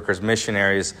church workers,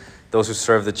 missionaries, those who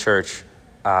serve the church,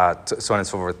 so on and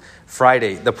so forth.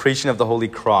 Friday, the preaching of the Holy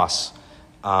Cross,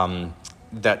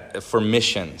 that for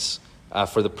missions,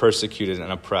 for the persecuted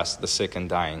and oppressed, the sick and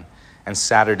dying. And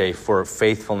Saturday, for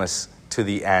faithfulness to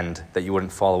the end, that you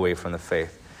wouldn't fall away from the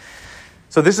faith.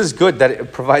 So this is good, that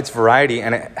it provides variety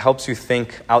and it helps you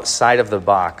think outside of the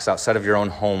box, outside of your own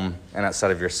home and outside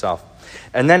of yourself.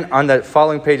 And then on the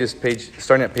following pages,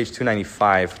 starting at page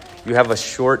 295, you have a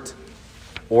short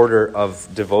order of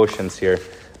devotions here.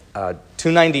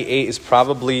 298 is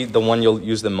probably the one you'll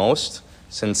use the most,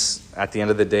 since at the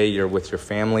end of the day you're with your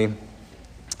family.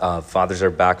 Fathers are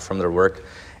back from their work.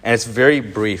 And it's very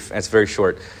brief and it's very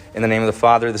short. In the name of the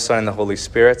Father, the Son, and the Holy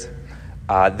Spirit.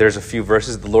 There's a few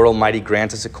verses. The Lord Almighty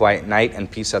grant us a quiet night and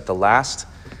peace at the last.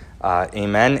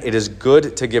 Amen. It is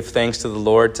good to give thanks to the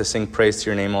Lord, to sing praise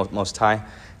to your name, Most High,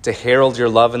 to herald your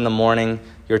love in the morning,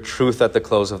 your truth at the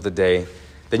close of the day.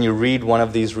 Then you read one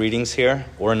of these readings here,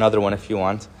 or another one if you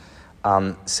want.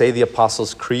 Say the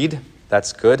Apostles' Creed.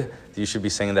 That's good. You should be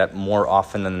saying that more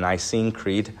often than the Nicene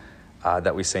Creed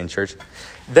that we say in church.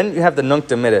 Then you have the Nunc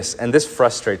Dimittis, and this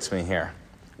frustrates me here.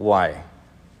 Why?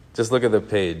 Just look at the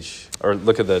page, or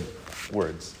look at the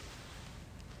words.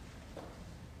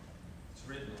 It's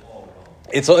written all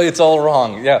wrong. It's all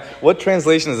wrong. Yeah. What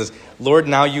translation is this? Lord,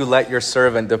 now you let your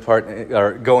servant depart,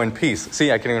 or go in peace.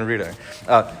 See, I can't even read it.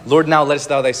 Lord, now lettest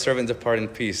thou thy servant depart in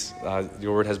peace.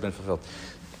 Your word has been fulfilled.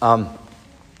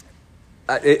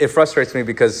 It frustrates me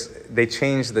because they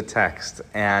change the text,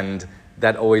 and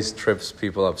that always trips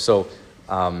people up. So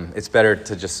it's better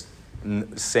to just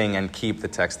sing and keep the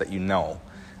text that you know,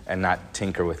 and not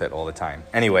tinker with it all the time.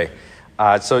 Anyway,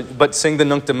 but sing the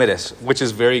Nunc Dimittis, which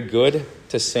is very good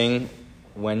to sing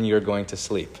when you're going to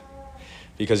sleep,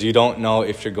 because you don't know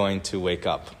if you're going to wake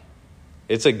up.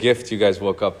 It's a gift you guys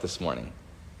woke up this morning,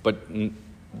 but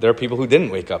there are people who didn't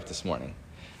wake up this morning.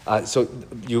 So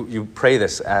you pray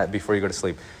this before you go to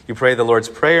sleep. You pray the Lord's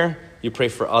Prayer. You pray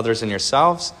for others and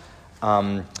yourselves.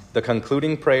 The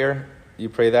concluding prayer, you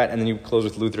pray that, and then you close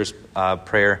with Luther's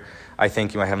prayer. I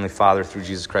thank you, my Heavenly Father, through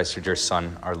Jesus Christ, your dear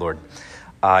Son, our Lord.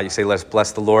 You say, let us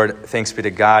bless the Lord. Thanks be to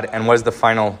God. And what is the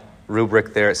final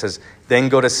rubric there? It says, then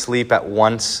go to sleep at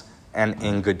once and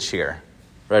in good cheer.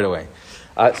 Right away.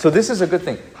 So this is a good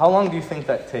thing. How long do you think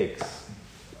that takes?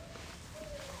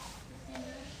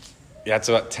 Yeah, it's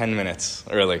about 10 minutes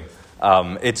early.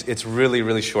 It's really,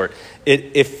 really short.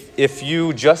 If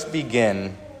you just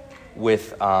begin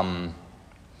with...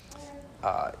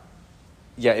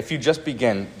 if you just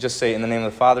begin, just say in the name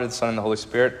of the Father, the Son, and the Holy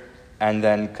Spirit, and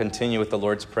then continue with the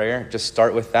Lord's Prayer. Just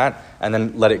start with that, and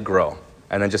then let it grow.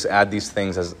 And then just add these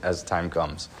things as time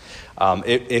comes.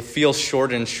 It feels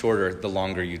shorter and shorter the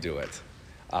longer you do it.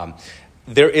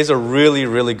 There is a really,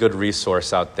 really good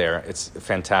resource out there. It's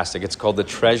fantastic. It's called the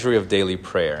Treasury of Daily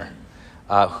Prayer.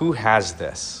 Who has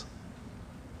this?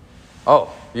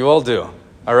 Oh, you all do.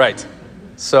 All right.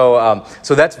 So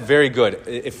that's very good.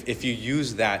 If you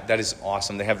use that, that is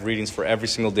awesome. They have readings for every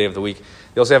single day of the week.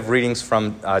 They also have readings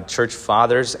from church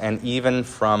fathers and even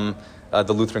from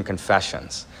the Lutheran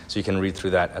confessions. So you can read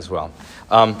through that as well.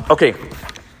 Okay.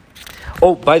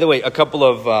 Oh, by the way, a couple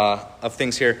of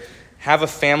things here. Have a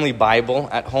family Bible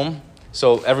at home.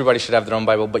 So everybody should have their own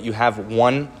Bible, but you have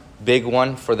one big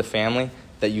one for the family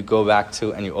that you go back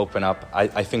to and you open up.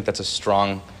 I think that's a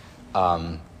strong...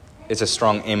 it's a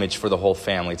strong image for the whole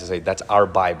family to say, that's our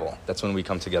Bible. That's when we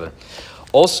come together.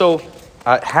 Also,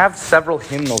 have several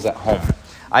hymnals at home.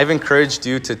 I've encouraged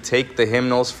you to take the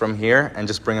hymnals from here and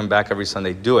just bring them back every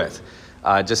Sunday. Do it.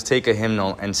 Just take a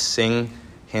hymnal and sing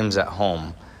hymns at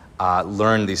home.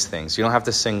 Learn these things. You don't have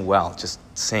to sing well. Just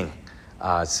sing.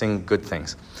 Sing good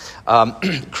things.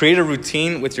 Create a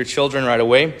routine with your children right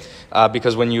away,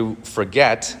 because when you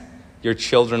forget, your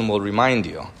children will remind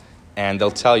you. And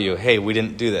they'll tell you, hey, we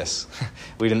didn't do this.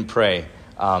 We didn't pray.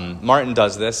 Martin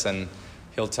does this, and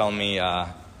he'll tell me,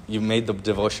 you made the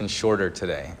devotion shorter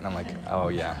today. And I'm like, oh,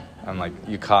 yeah. I'm like,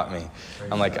 you caught me.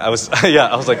 I'm like, I was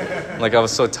I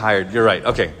was so tired. You're right.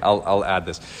 Okay, I'll add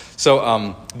this.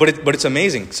 So, but it's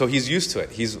amazing. So he's used to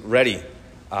it. He's ready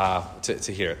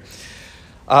to hear it.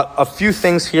 A few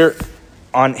things here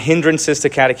on hindrances to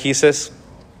catechesis.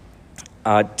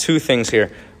 Two things here.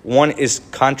 One is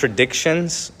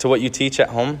contradictions to what you teach at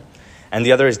home, and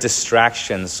the other is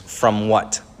distractions from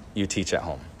what you teach at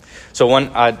home. So one,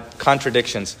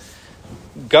 contradictions.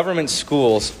 government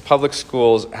schools, public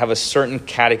schools, have a certain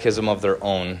catechism of their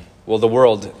own. Well, the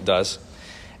world does.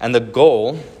 And the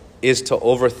goal is to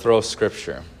overthrow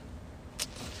Scripture.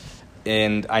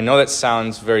 And I know that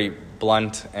sounds very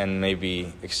blunt and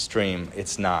maybe extreme.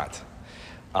 It's not.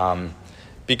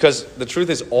 Because the truth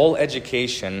is, all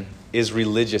education is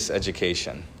religious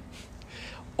education.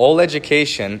 All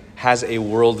education has a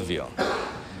worldview.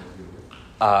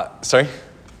 Sorry?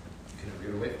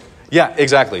 Yeah,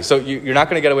 exactly. So you're not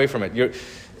going to get away from it.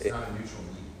 It's not a neutral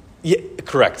meat. Yeah,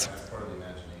 correct. That's part of the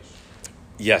imagination.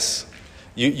 Yes.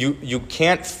 You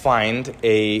can't find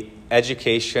a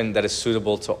education that is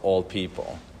suitable to all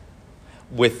people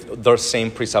with those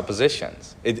same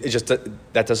presuppositions. It just,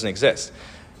 that doesn't exist.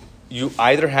 You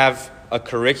either have a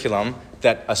curriculum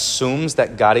that assumes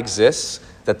that God exists,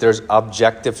 that there's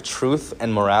objective truth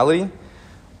and morality,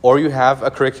 or you have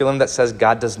a curriculum that says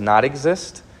God does not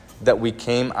exist, that we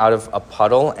came out of a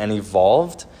puddle and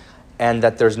evolved, and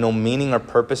that there's no meaning or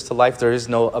purpose to life. There is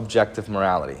no objective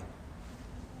morality.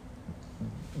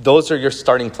 Those are your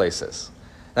starting places.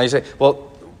 Now you say,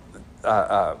 well,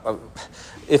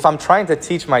 if I'm trying to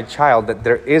teach my child that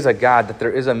there is a God, that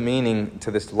there is a meaning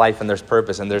to this life and there's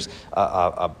purpose and there's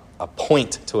a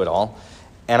point to it all,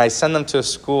 and I send them to a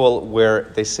school where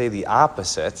they say the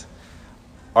opposite,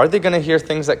 are they going to hear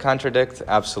things that contradict?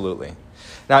 Absolutely.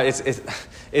 Now,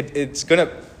 it's going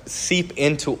to seep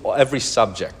into every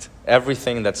subject,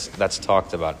 everything that's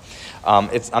talked about.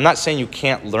 I'm not saying you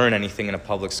can't learn anything in a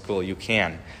public school. You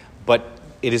can. But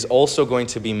it is also going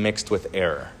to be mixed with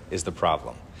error, is the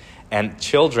problem. And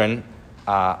children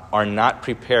are not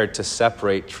prepared to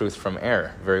separate truth from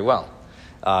error very well.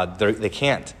 They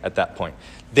can't at that point.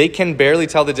 They can barely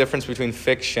tell the difference between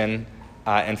fiction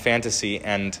and fantasy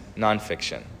and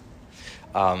nonfiction.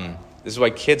 This is why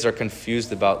kids are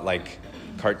confused about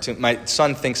cartoon. My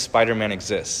son thinks Spider-Man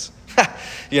exists.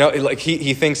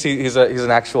 He thinks he's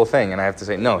an actual thing, and I have to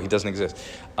say no, he doesn't exist.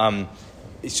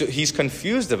 So he's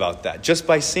confused about that just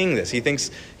by seeing this.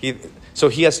 So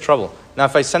he has trouble. Now,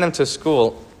 if I send him to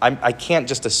school, I can't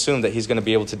just assume that he's going to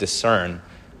be able to discern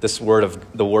the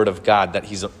word of God that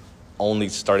he's only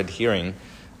started hearing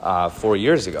 4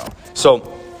 years ago.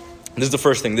 So this is the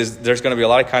first thing. There's going to be a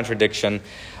lot of contradiction.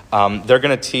 They're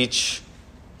going to teach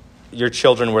your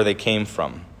children where they came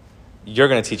from. You're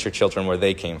going to teach your children where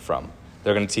they came from.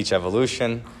 They're going to teach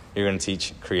evolution. You're going to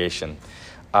teach creation.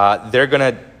 They're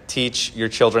going to teach your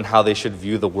children how they should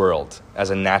view the world as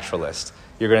a naturalist.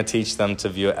 You're going to teach them to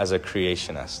view it as a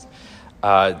creationist.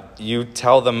 You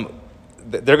tell them,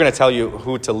 they're going to tell you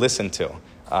who to listen to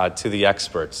the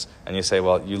experts. And you say,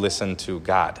 well, you listen to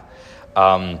God.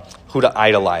 Who to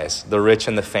idolize, the rich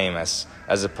and the famous,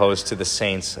 as opposed to the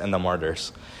saints and the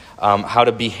martyrs. How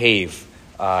to behave,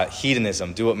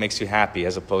 hedonism, do what makes you happy,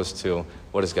 as opposed to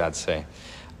what does God say.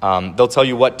 They'll tell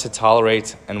you what to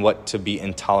tolerate and what to be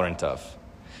intolerant of.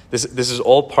 This is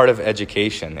all part of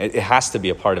education. It has to be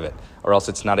a part of it, or else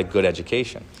it's not a good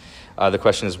education. The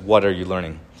question is, what are you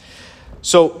learning?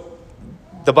 So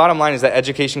the bottom line is that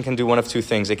education can do one of two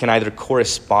things. It can either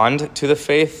correspond to the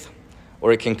faith,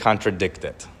 or it can contradict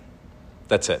it.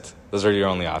 That's it. Those are your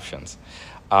only options.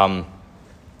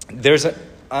 There's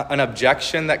an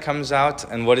objection that comes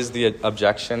out, and what is the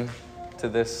objection to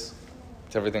this,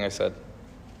 to everything I said?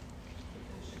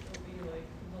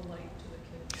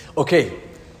 Okay,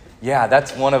 yeah,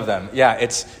 that's one of them. Yeah,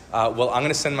 it's, I'm going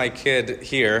to send my kid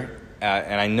here,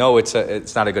 and I know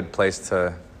it's not a good place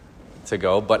to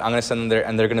go, but I'm going to send them there,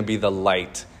 and they're going to be the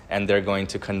light, and they're going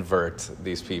to convert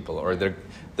these people, or they're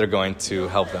going to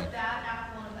help them. Bad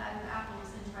apple and a bad apple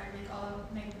and try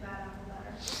to make the bad apple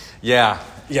better. Yeah,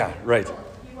 right. Well,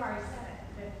 you already said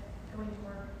it, that going to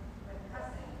work with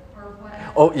testing or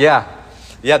whatever. Oh, yeah.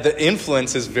 The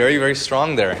influence is very, very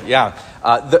strong there. Yeah,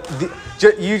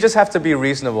 you just have to be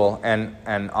reasonable and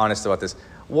honest about this.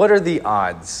 What are the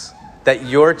odds that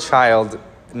your child,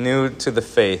 new to the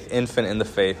faith, infant in the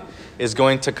faith, is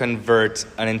going to convert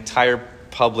an entire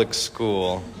public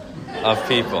school of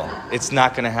people? It's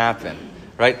not going to happen,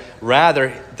 right?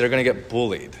 Rather, they're going to get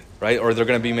bullied, right? Or they're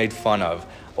going to be made fun of,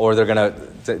 or they're going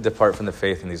to depart from the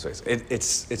faith in these ways.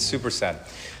 It's super sad.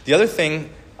 The other thing,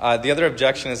 the other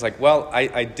objection is well,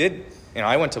 I did,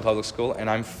 I went to public school and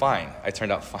I'm fine. I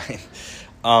turned out fine.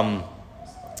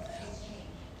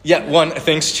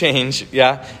 Things change,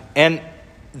 yeah. And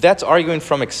that's arguing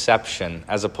from exception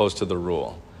as opposed to the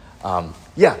rule. I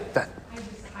just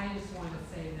want to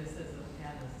say this as an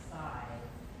aside.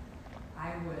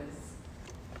 I was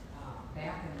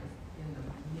back in the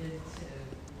mid to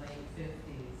late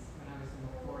 50s when I was in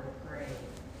the 4th grade.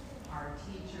 Our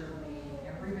teacher made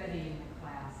everybody in the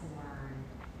class learn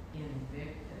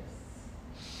Invictus.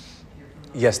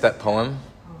 Yes, that poem.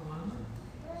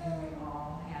 And we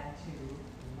all had to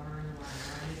learn and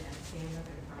stand up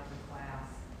in front of the class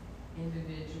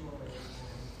individually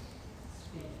and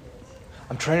speak it.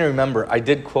 I'm trying to remember. I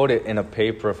did quote it in a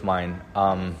paper of mine.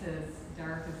 It says,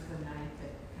 dark is the night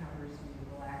that covers me,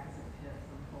 black as a pit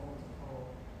from pole to pole.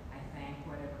 I thank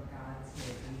whatever gods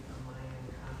may be for my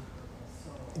unconquerable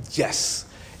soul.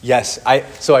 Yes.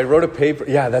 So I wrote a paper.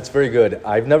 Yeah, that's very good.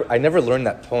 I never learned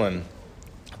that poem,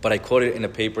 but I quoted it in a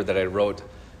paper that I wrote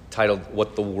titled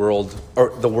 "What the World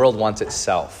Wants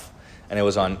Itself," and it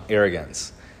was on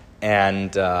arrogance,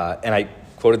 and I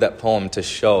quoted that poem to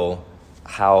show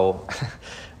how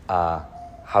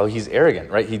he's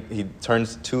arrogant, right? He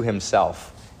turns to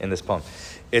himself in this poem.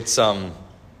 It's and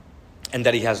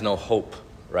that he has no hope,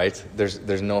 right?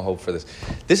 There's no hope for this.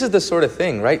 This is the sort of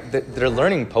thing, right? They're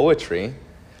learning poetry,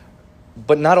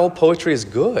 but not all poetry is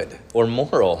good or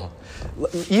moral.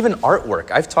 Even artwork.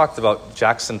 I've talked about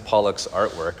Jackson Pollock's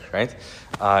artwork, right?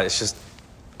 It's just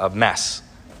a mess.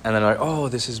 And then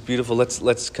this is beautiful.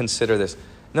 Let's consider this.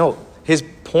 No, his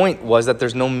point was that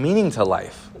there's no meaning to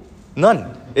life.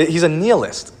 None. He's a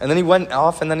nihilist. And then he went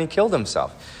off and then he killed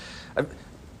himself.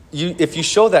 If you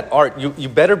show that art, you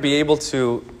better be able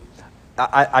to...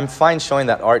 I'm fine showing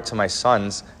that art to my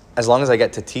sons as long as I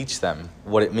get to teach them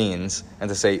what it means and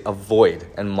to say avoid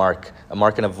and mark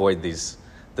and avoid this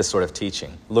sort of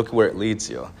teaching. Look where it leads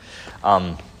you.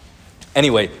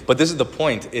 Anyway, but this is the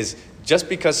point, is just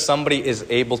because somebody is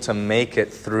able to make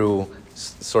it through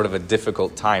sort of a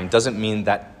difficult time doesn't mean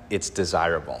that it's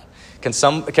desirable.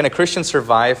 Can a Christian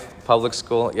survive public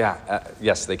school? Yeah,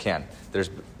 yes, they can. There's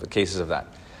cases of that.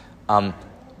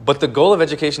 But the goal of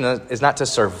education is not to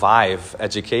survive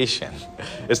education.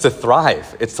 It's to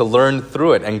thrive. It's to learn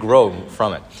through it and grow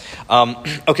from it.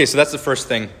 Okay, so that's the first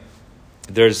thing.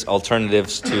 There's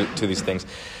alternatives to these things.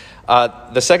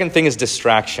 The second thing is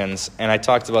distractions. And I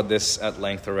talked about this at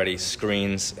length already,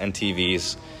 screens and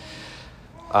TVs.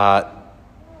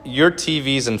 Your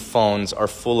TVs and phones are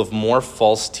full of more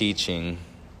false teaching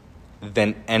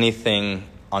than anything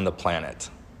on the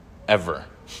planet, ever.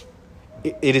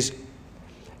 It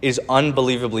is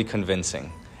unbelievably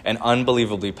convincing and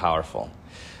unbelievably powerful.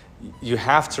 You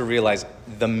have to realize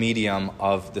the medium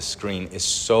of the screen is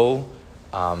so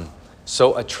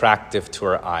attractive to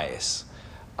our eyes.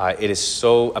 It is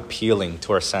so appealing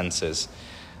to our senses.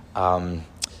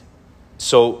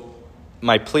 So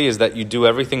my plea is that you do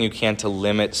everything you can to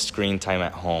limit screen time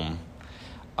at home.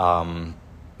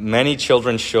 Many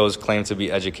children's shows claim to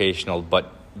be educational,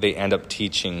 but they end up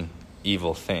teaching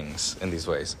evil things in these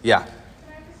ways. Yeah.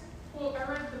 Well,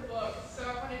 I read the book, so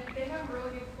they have a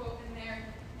really good quote in there,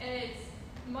 and it's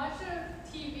much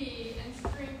of TV and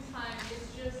screen time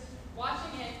is just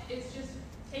watching it is just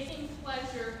taking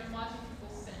pleasure in watching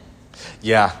people sin.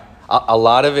 Yeah, a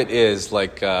lot of it is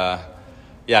like,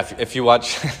 if you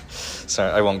watch,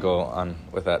 sorry, I won't go on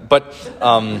with that, but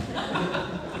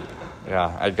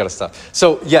yeah, I've got to stop.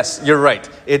 So yes, you're right.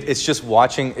 It's just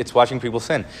watching people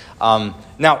sin.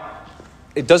 Now,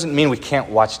 it doesn't mean we can't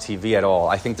watch TV at all.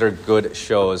 I think they're good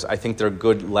shows. I think they're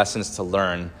good lessons to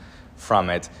learn from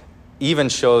it. Even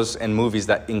shows and movies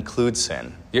that include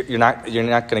sin. You're not going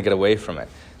to get away from it.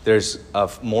 There's a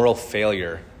moral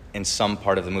failure in some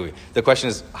part of the movie. The question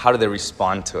is, how do they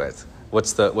respond to it?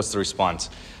 What's the response?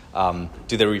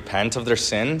 Do they repent of their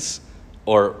sins,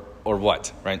 or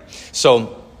what? Right.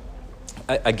 So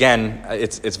again,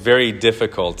 it's very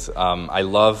difficult. I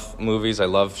love movies. I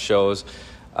love shows.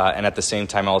 And at the same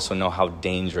time, I also know how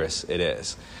dangerous it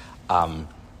is. I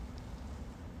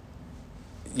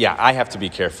have to be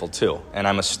careful too. And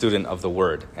I'm a student of the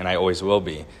Word, and I always will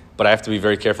be. But I have to be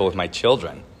very careful with my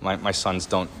children. My sons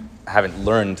haven't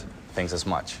learned things as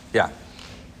much. Yeah.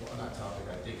 Well, on that topic,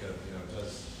 I think of,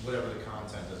 does whatever the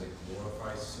content, does it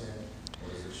glorify sin,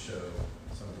 or does it show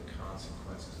some of the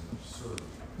consequences and absurdity?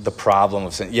 The problem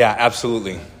of sin. Yeah,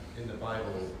 absolutely. In the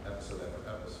Bible, episode after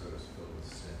episode is filled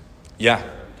with sin. Yeah.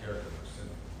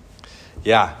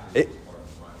 Yeah,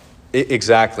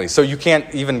 exactly. So you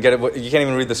can't even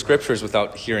read the scriptures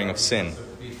without hearing of sin.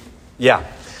 Yeah,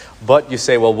 but you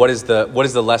say, well, what is the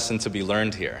lesson to be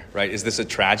learned here? Right? Is this a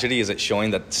tragedy? Is it showing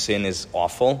that sin is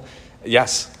awful?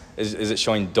 Yes. Is it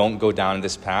showing don't go down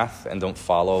this path and don't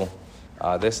follow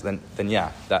this? Then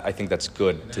yeah, I think that's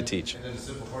good to teach. And then the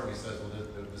simple part of me says, well,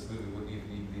 this movie wouldn't even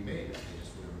need to be made if they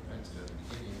just would have repented at the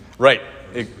beginning. Right.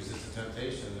 Resist the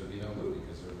temptation. There would be no movie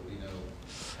because there would be no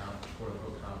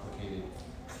quote-unquote complicated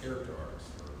character arcs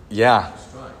or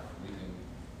strife.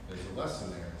 There's a lesson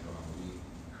there in John. We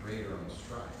create our own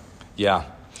strife. Yeah.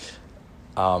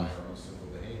 Our own simple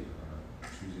behavior,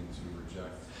 choosing to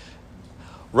reject.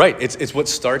 Right. It's what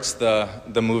starts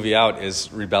the movie out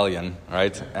is rebellion,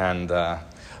 right? And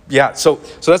so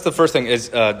that's the first thing is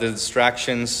the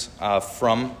distractions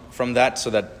from that, so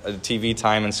that TV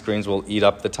time and screens will eat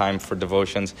up the time for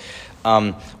devotions.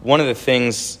 One of the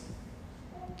things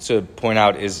to point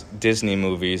out is Disney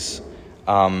movies.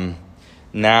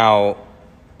 Now,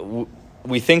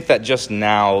 we think that just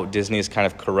now Disney is kind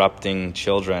of corrupting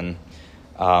children,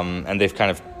 and they've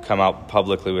kind of come out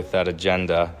publicly with that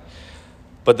agenda.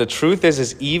 But the truth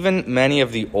is even many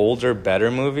of the older, better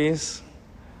movies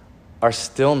are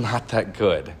still not that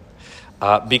good,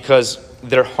 because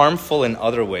they're harmful in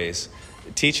other ways.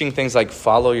 Teaching things like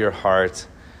follow your heart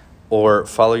or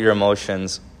follow your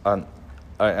emotions.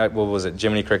 What was it?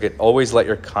 Jiminy Cricket. Always let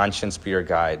your conscience be your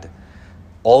guide.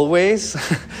 Always?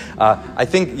 I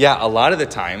think, a lot of the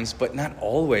times, but not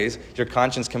always, your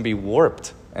conscience can be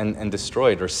warped and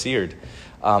destroyed or seared.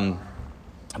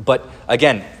 But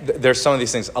again, there's some of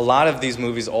these things. A lot of these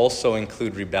movies also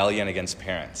include rebellion against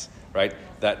parents, right?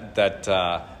 That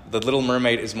the Little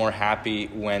Mermaid is more happy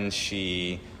when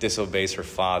she disobeys her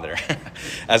father,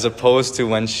 as opposed to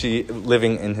when she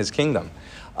living in his kingdom.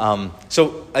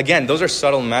 So again, those are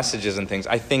subtle messages and things.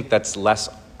 I think that's less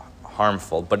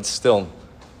harmful, but it's still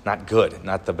not good,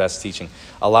 not the best teaching.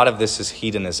 A lot of this is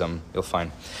hedonism, you'll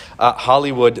find.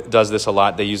 Hollywood does this a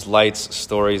lot. They use lights,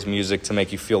 stories, music to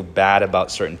make you feel bad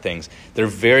about certain things. They're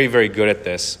very, very good at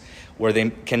this, where they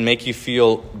can make you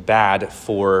feel bad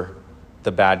for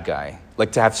the bad guy,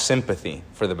 like to have sympathy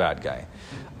for the bad guy.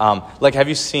 Like, have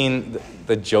you seen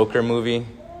the Joker movie,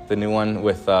 the new one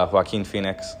with Joaquin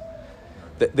Phoenix?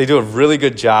 They do a really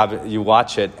good job. You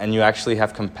watch it, and you actually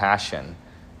have compassion.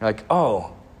 You're like,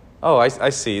 oh, I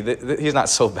see. He's not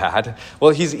so bad.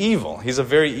 Well, he's evil. He's a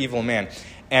very evil man.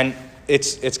 And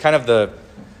it's kind of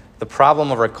the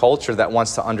problem of our culture that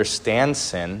wants to understand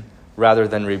sin rather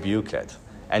than rebuke it.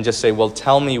 And just say, well,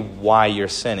 tell me why you're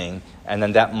sinning, and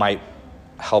then that might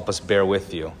help us bear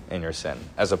with you in your sin,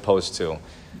 as opposed to,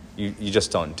 you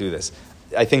just don't do this.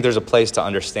 I think there's a place to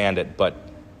understand it, but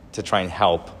to try and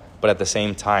help. But at the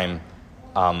same time,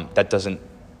 that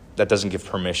doesn't give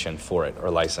permission for it or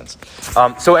license.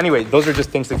 So anyway, those are just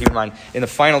things to keep in mind. In the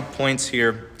final points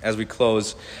here, as we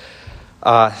close,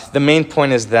 the main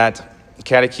point is that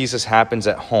catechesis happens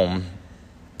at home.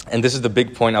 And this is the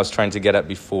big point I was trying to get at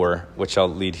before, which I'll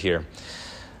lead here.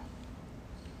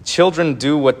 Children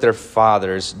do what their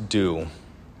fathers do,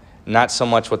 not so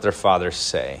much what their fathers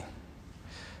say.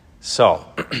 So,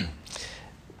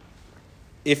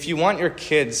 if you want your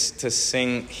kids to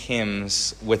sing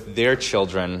hymns with their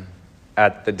children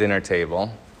at the dinner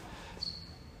table,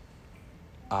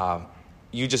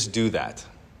 you just do that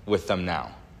with them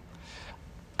now.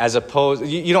 As opposed,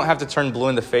 you don't have to turn blue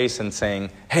in the face and saying,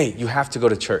 hey, you have to go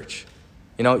to church.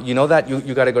 You know that?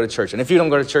 You got to go to church. And if you don't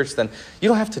go to church, then you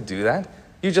don't have to do that.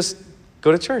 You just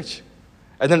go to church.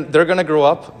 And then they're going to grow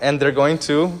up and they're going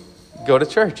to go to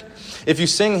church. If you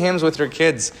sing hymns with your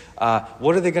kids,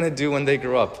 what are they going to do when they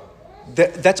grow up?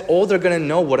 That's all they're going to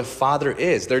know what a father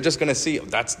is. They're just going to see,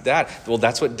 that's dad. Well,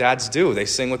 that's what dads do. They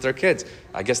sing with their kids.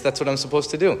 I guess that's what I'm supposed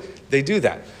to do. They do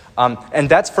that. And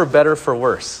that's for better, for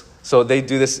worse. So they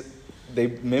do this. They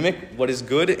mimic what is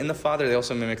good in the father. They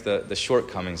also mimic the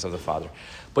shortcomings of the father.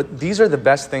 But these are the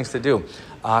best things to do.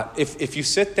 If you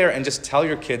sit there and just tell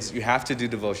your kids, you have to do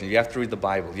devotion, you have to read the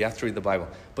Bible,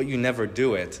 but you never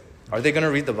do it, are they going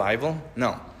to read the Bible?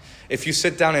 No. If you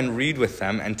sit down and read with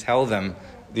them and tell them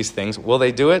these things, will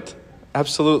they do it?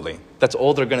 Absolutely. That's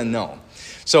all they're going to know.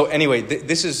 So anyway,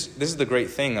 this is the great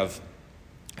thing of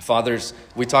fathers.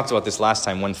 We talked about this last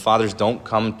time. When fathers don't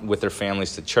come with their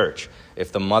families to church,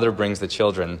 if the mother brings the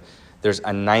children, there's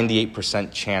a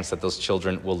 98% chance that those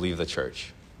children will leave the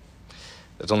church.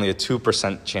 There's only a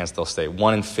 2% chance they'll stay.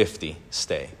 1 in 50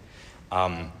 stay.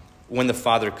 When the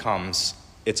father comes,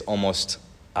 it's almost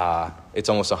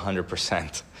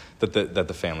 100% that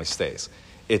the family stays.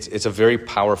 It's a very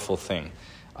powerful thing.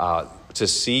 To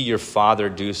see your father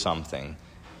do something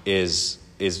is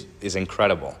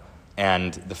incredible,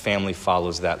 and the family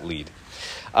follows that lead.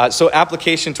 So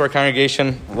application to our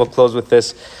congregation, we'll close with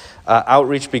this.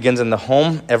 Outreach begins in the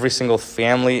home. Every single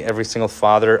family, every single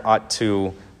father ought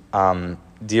to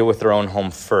deal with their own home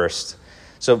first.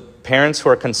 So parents who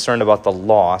are concerned about the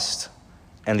lost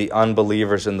and the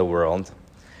unbelievers in the world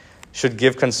should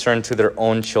give concern to their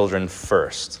own children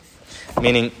first.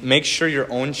 Meaning, make sure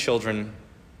your own children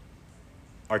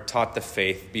are taught the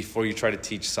faith before you try to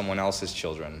teach someone else's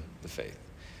children the faith.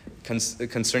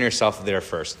 Concern yourself there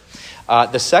first.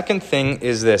 The second thing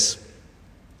is this: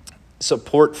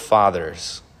 support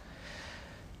fathers.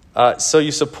 So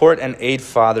you support and aid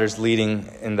fathers leading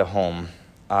in the home.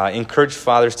 encourage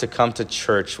fathers to come to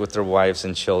church with their wives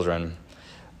and children.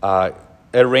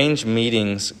 Arrange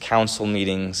meetings, council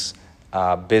meetings,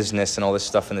 business, and all this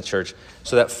stuff in the church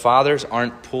so that fathers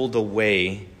aren't pulled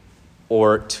away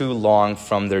or too long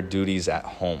from their duties at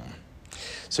home.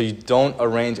 So you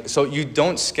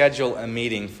don't schedule a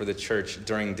meeting for the church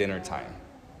during dinner time,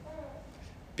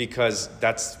 because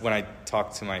that's when I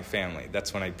talk to my family.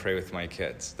 That's when I pray with my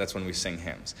kids. That's when we sing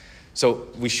hymns. So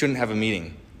we shouldn't have a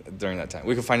meeting during that time.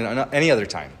 We could find it any other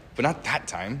time, but not that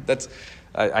time.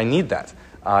 I need that.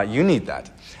 You need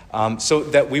that. So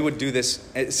that we would do this.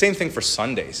 Same thing for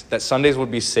Sundays. That Sundays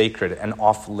would be sacred and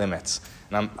off limits.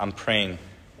 And I'm praying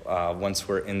once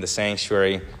we're in the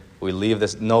sanctuary, we leave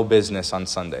this, no business on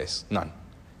Sundays. None.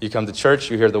 You come to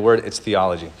church, you hear the word, it's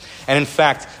theology. And in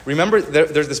fact, remember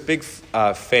there's this big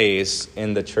phase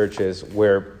in the churches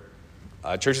where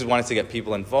churches wanted to get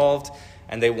people involved,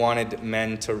 and they wanted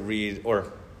men to read,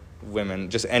 or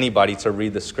women, just anybody to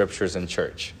read the scriptures in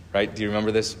church, right? Do you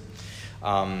remember this?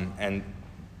 And,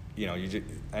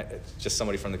 just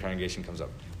somebody from the congregation comes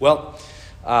up. Well,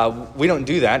 we don't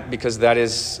do that because that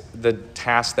is the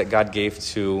task that God gave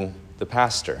to the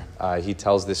pastor. He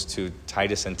tells this to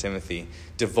Titus and Timothy.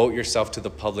 Devote yourself to the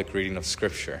public reading of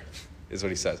Scripture, is what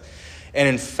he says. And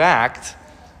in fact,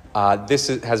 this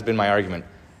has been my argument,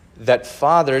 that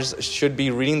fathers should be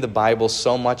reading the Bible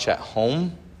so much at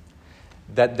home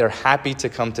that they're happy to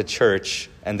come to church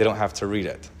and they don't have to read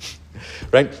it.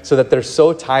 Right? So that they're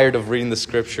so tired of reading the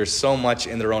Scripture so much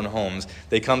in their own homes,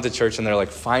 they come to church and they're like,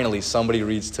 finally, somebody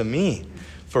reads to me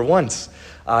for once.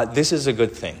 This is a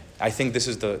good thing. I think this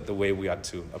is the way we ought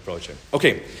to approach it.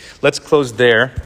 Okay, let's close there.